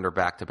Pacers Thunder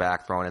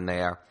back-to-back thrown in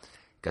there.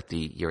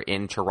 You're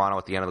in Toronto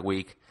at the end of the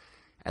week.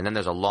 And then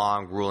there's a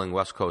long, grueling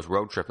West Coast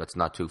road trip that's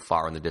not too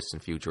far in the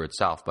distant future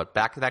itself. But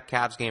back to that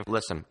Cavs game.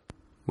 Listen,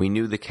 we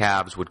knew the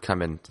Cavs would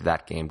come into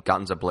that game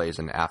guns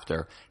a-blazing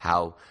after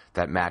how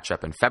that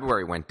matchup in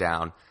February went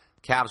down.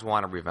 Cavs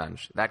wanted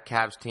revenge. That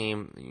Cavs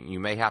team, you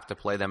may have to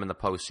play them in the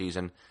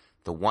postseason.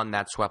 The one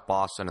that swept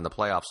Boston in the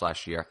playoffs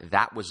last year,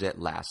 that was it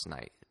last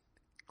night.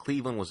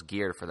 Cleveland was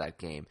geared for that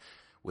game,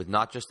 with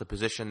not just the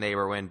position they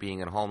were in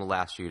being at home the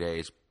last few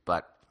days,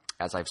 but,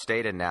 as I've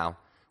stated now,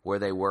 where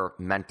they were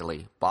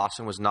mentally.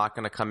 Boston was not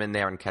going to come in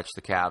there and catch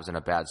the Cavs in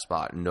a bad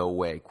spot. No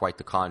way. Quite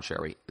the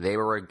contrary. They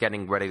were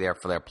getting ready there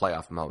for their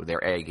playoff mode,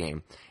 their A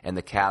game, and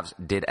the Cavs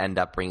did end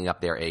up bringing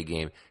up their A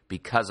game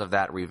because of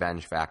that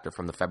revenge factor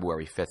from the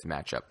February 5th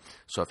matchup.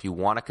 So if you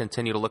want to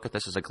continue to look at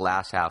this as a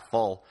glass half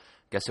full,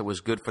 guess it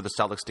was good for the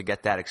Celtics to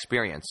get that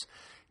experience.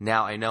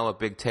 Now, I know a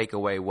big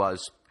takeaway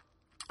was,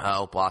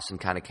 Boston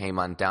kind of came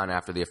undone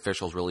after the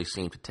officials really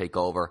seemed to take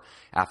over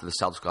after the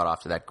Celtics got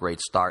off to that great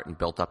start and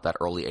built up that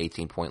early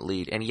 18-point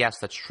lead. And yes,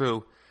 that's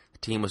true. The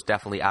team was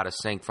definitely out of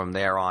sync from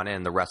there on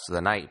in the rest of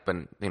the night.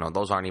 But,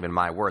 those aren't even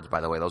my words,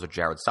 by the way. Those are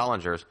Jared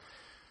Sellinger's.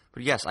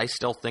 But yes, I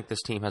still think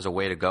this team has a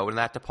way to go in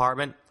that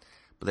department.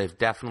 But they've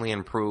definitely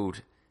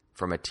improved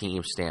from a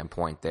team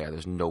standpoint there.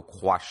 There's no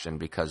question,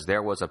 because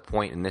there was a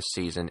point in this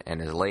season, and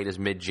as late as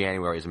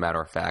mid-January, as a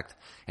matter of fact,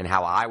 and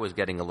how I was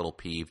getting a little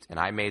peeved, and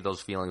I made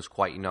those feelings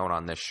quite known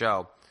on this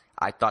show.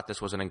 I thought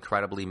this was an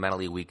incredibly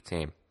mentally weak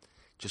team.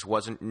 Just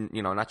wasn't,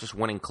 not just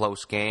winning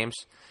close games.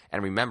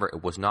 And remember,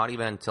 it was not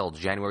even until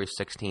January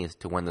 16th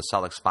to when the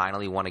Celtics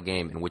finally won a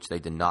game in which they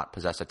did not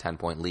possess a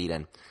 10-point lead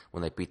in,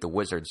 when they beat the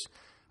Wizards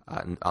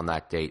on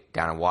that date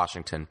down in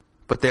Washington.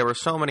 But there were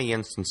so many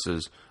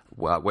instances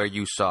where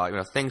you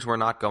saw, things were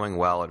not going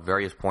well at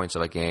various points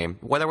of a game,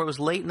 whether it was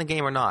late in the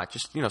game or not.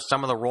 Just,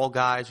 some of the role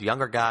guys,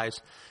 younger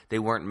guys, they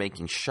weren't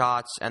making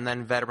shots. And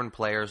then veteran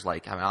players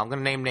like, I'm going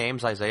to name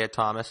names, Isaiah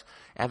Thomas,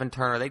 Evan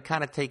Turner, they'd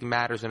kind of take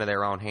matters into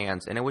their own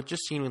hands. And it would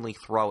just seemingly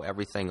throw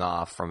everything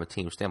off from a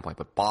team standpoint.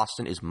 But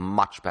Boston is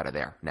much better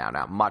there now,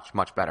 much,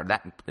 much better.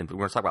 And we're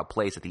going to talk about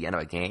plays at the end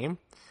of a game.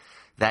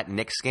 That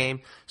Knicks game,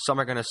 some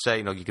are going to say,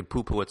 you could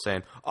poo-poo it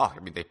saying,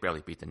 they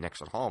barely beat the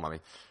Knicks at home.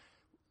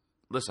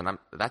 Listen,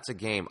 that's a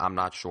game I'm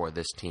not sure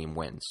this team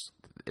wins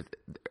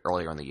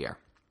earlier in the year.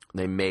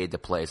 They made the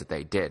plays that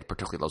they did,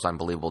 particularly those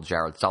unbelievable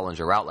Jared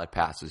Sullinger outlet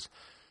passes.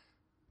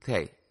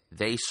 Okay,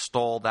 they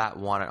stole that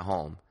one at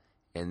home.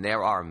 And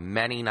there are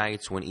many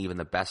nights when even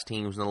the best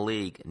teams in the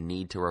league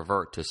need to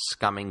revert to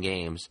scumming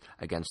games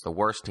against the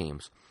worst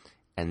teams.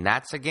 And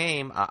that's a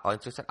game,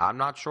 like I said, I'm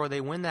not sure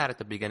they win that at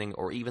the beginning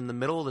or even the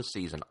middle of the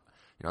season.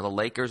 The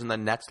Lakers and the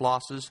Nets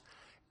losses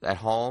at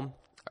home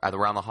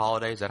around the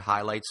holidays, that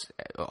highlights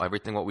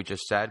everything what we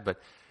just said. But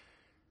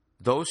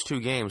those 2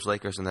 games,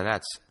 Lakers and the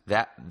Nets,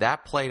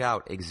 that played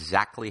out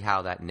exactly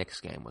how that Knicks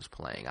game was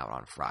playing out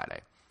on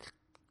Friday.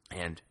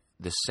 And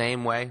the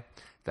same way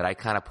that I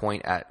kind of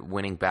point at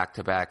winning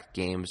back-to-back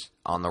games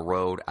on the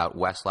road out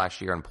west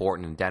last year in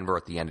Portland and Denver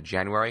at the end of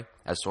January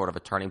as sort of a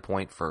turning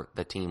point for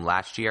the team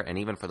last year and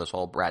even for this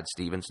whole Brad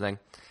Stevens thing.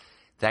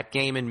 That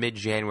game in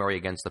mid-January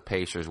against the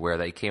Pacers where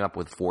they came up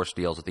with 4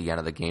 steals at the end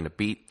of the game to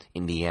beat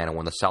Indiana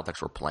when the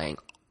Celtics were playing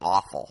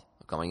awful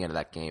going into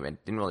that game and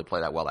didn't really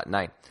play that well that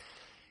night.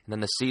 And then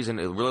the season,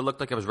 it really looked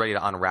like it was ready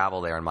to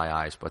unravel there in my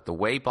eyes. But the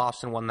way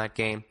Boston won that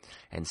game,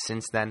 and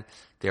since then,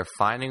 they're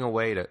finding a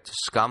way to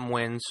scum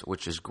wins,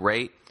 which is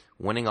great.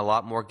 Winning a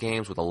lot more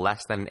games with a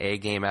less than an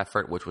A-game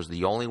effort, which was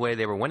the only way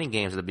they were winning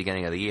games at the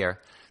beginning of the year.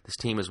 This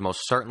team is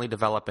most certainly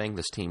developing.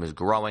 This team is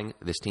growing.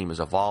 This team is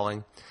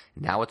evolving.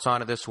 Now it's on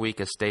to this week.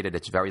 As stated,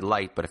 it's very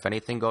light. But if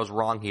anything goes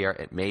wrong here,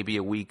 it may be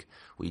a week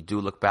we do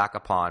look back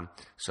upon.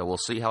 So we'll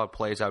see how it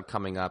plays out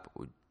coming up.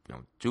 We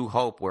do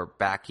hope we're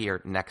back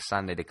here next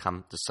Sunday to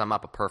sum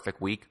up a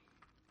perfect week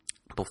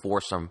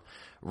before some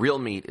real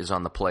meat is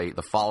on the plate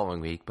the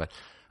following week. But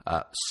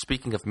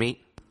speaking of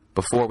meat,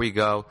 before we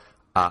go,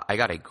 I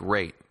got a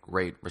great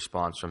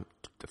response from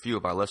a few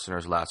of our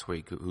listeners last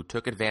week who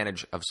took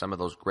advantage of some of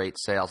those great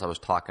sales I was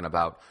talking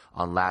about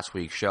on last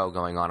week's show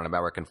going on at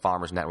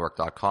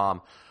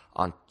AmericanFarmersNetwork.com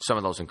on some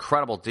of those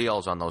incredible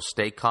deals on those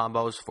steak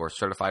combos for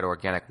certified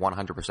organic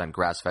 100%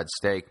 grass-fed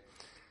steak.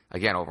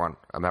 Again, over on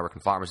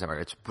American Farmers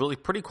Network. It's really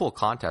pretty cool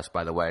contest,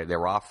 by the way, they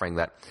were offering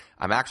that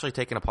I'm actually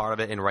taking a part of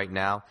it in right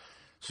now.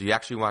 So you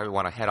actually might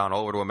want to head on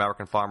over to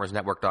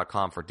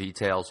AmericanFarmersNetwork.com for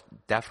details.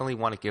 Definitely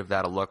want to give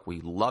that a look. We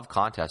love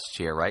contests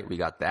here, right? We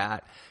got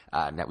that.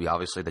 We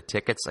obviously the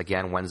tickets,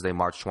 again, Wednesday,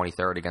 March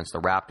 23rd against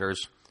the Raptors.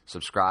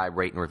 Subscribe,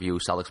 rate, and review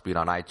Celtics Beat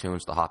on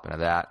iTunes to hop into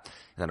that.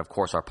 And then, of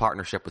course, our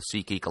partnership with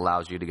SeatGeek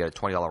allows you to get a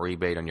 $20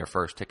 rebate on your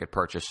first ticket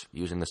purchase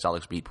using the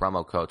Celtics Beat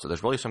promo code. So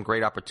there's really some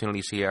great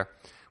opportunities here.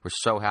 We're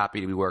so happy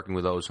to be working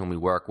with those whom we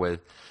work with.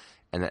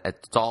 And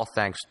it's all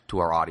thanks to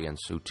our audience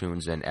who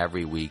tunes in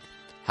every week,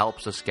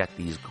 helps us get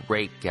these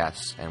great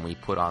guests, and we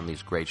put on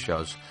these great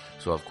shows.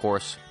 So, of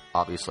course,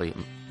 obviously,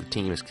 the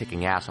team is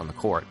kicking ass on the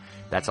court.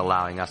 That's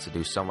allowing us to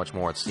do so much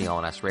more at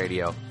CLNS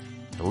Radio,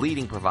 the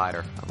leading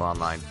provider of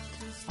online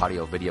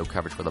audio-video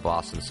coverage for the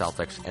Boston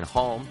Celtics, and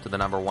home to the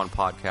 #1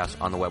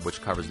 podcast on the web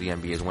which covers the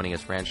NBA's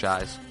winningest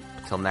franchise.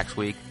 Until next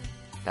week,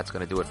 that's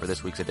going to do it for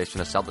this week's edition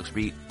of Celtics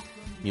Beat.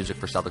 Music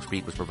for Celtics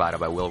Beat was provided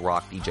by Will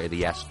Rock, DJ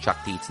The S, Chuck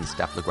Dietz, and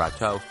Steph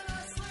LeGrateau.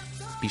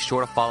 Be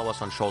sure to follow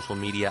us on social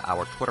media.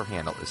 Our Twitter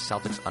handle is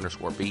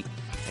Celtics_Beat,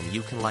 and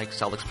you can like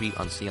Celtics Beat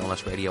on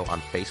CLNS Radio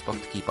on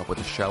Facebook to keep up with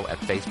the show at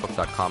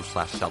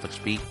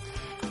Facebook.com/CelticsBeat.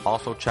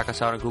 Also, check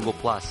us out on Google+,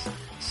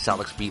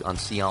 Celtics Beat on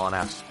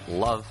CLNS.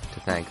 Love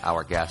to thank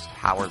our guest,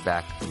 Howard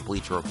Beck from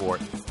Bleacher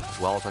Report, as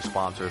well as our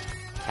sponsors,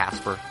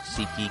 Casper,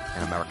 SeatGeek,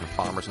 and American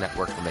Farmers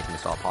Network for making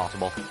this all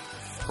possible.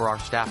 For our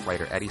staff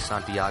writer, Eddie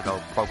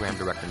Santiago, program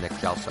director, Nick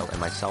Gelso, and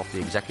myself, the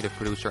executive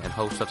producer and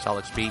host of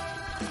Celtics Beat,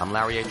 I'm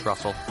Larry H.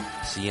 Russell.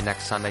 See you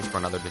next Sunday for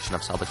another edition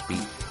of Celtics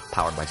Beat,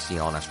 powered by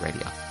CLNS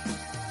Radio.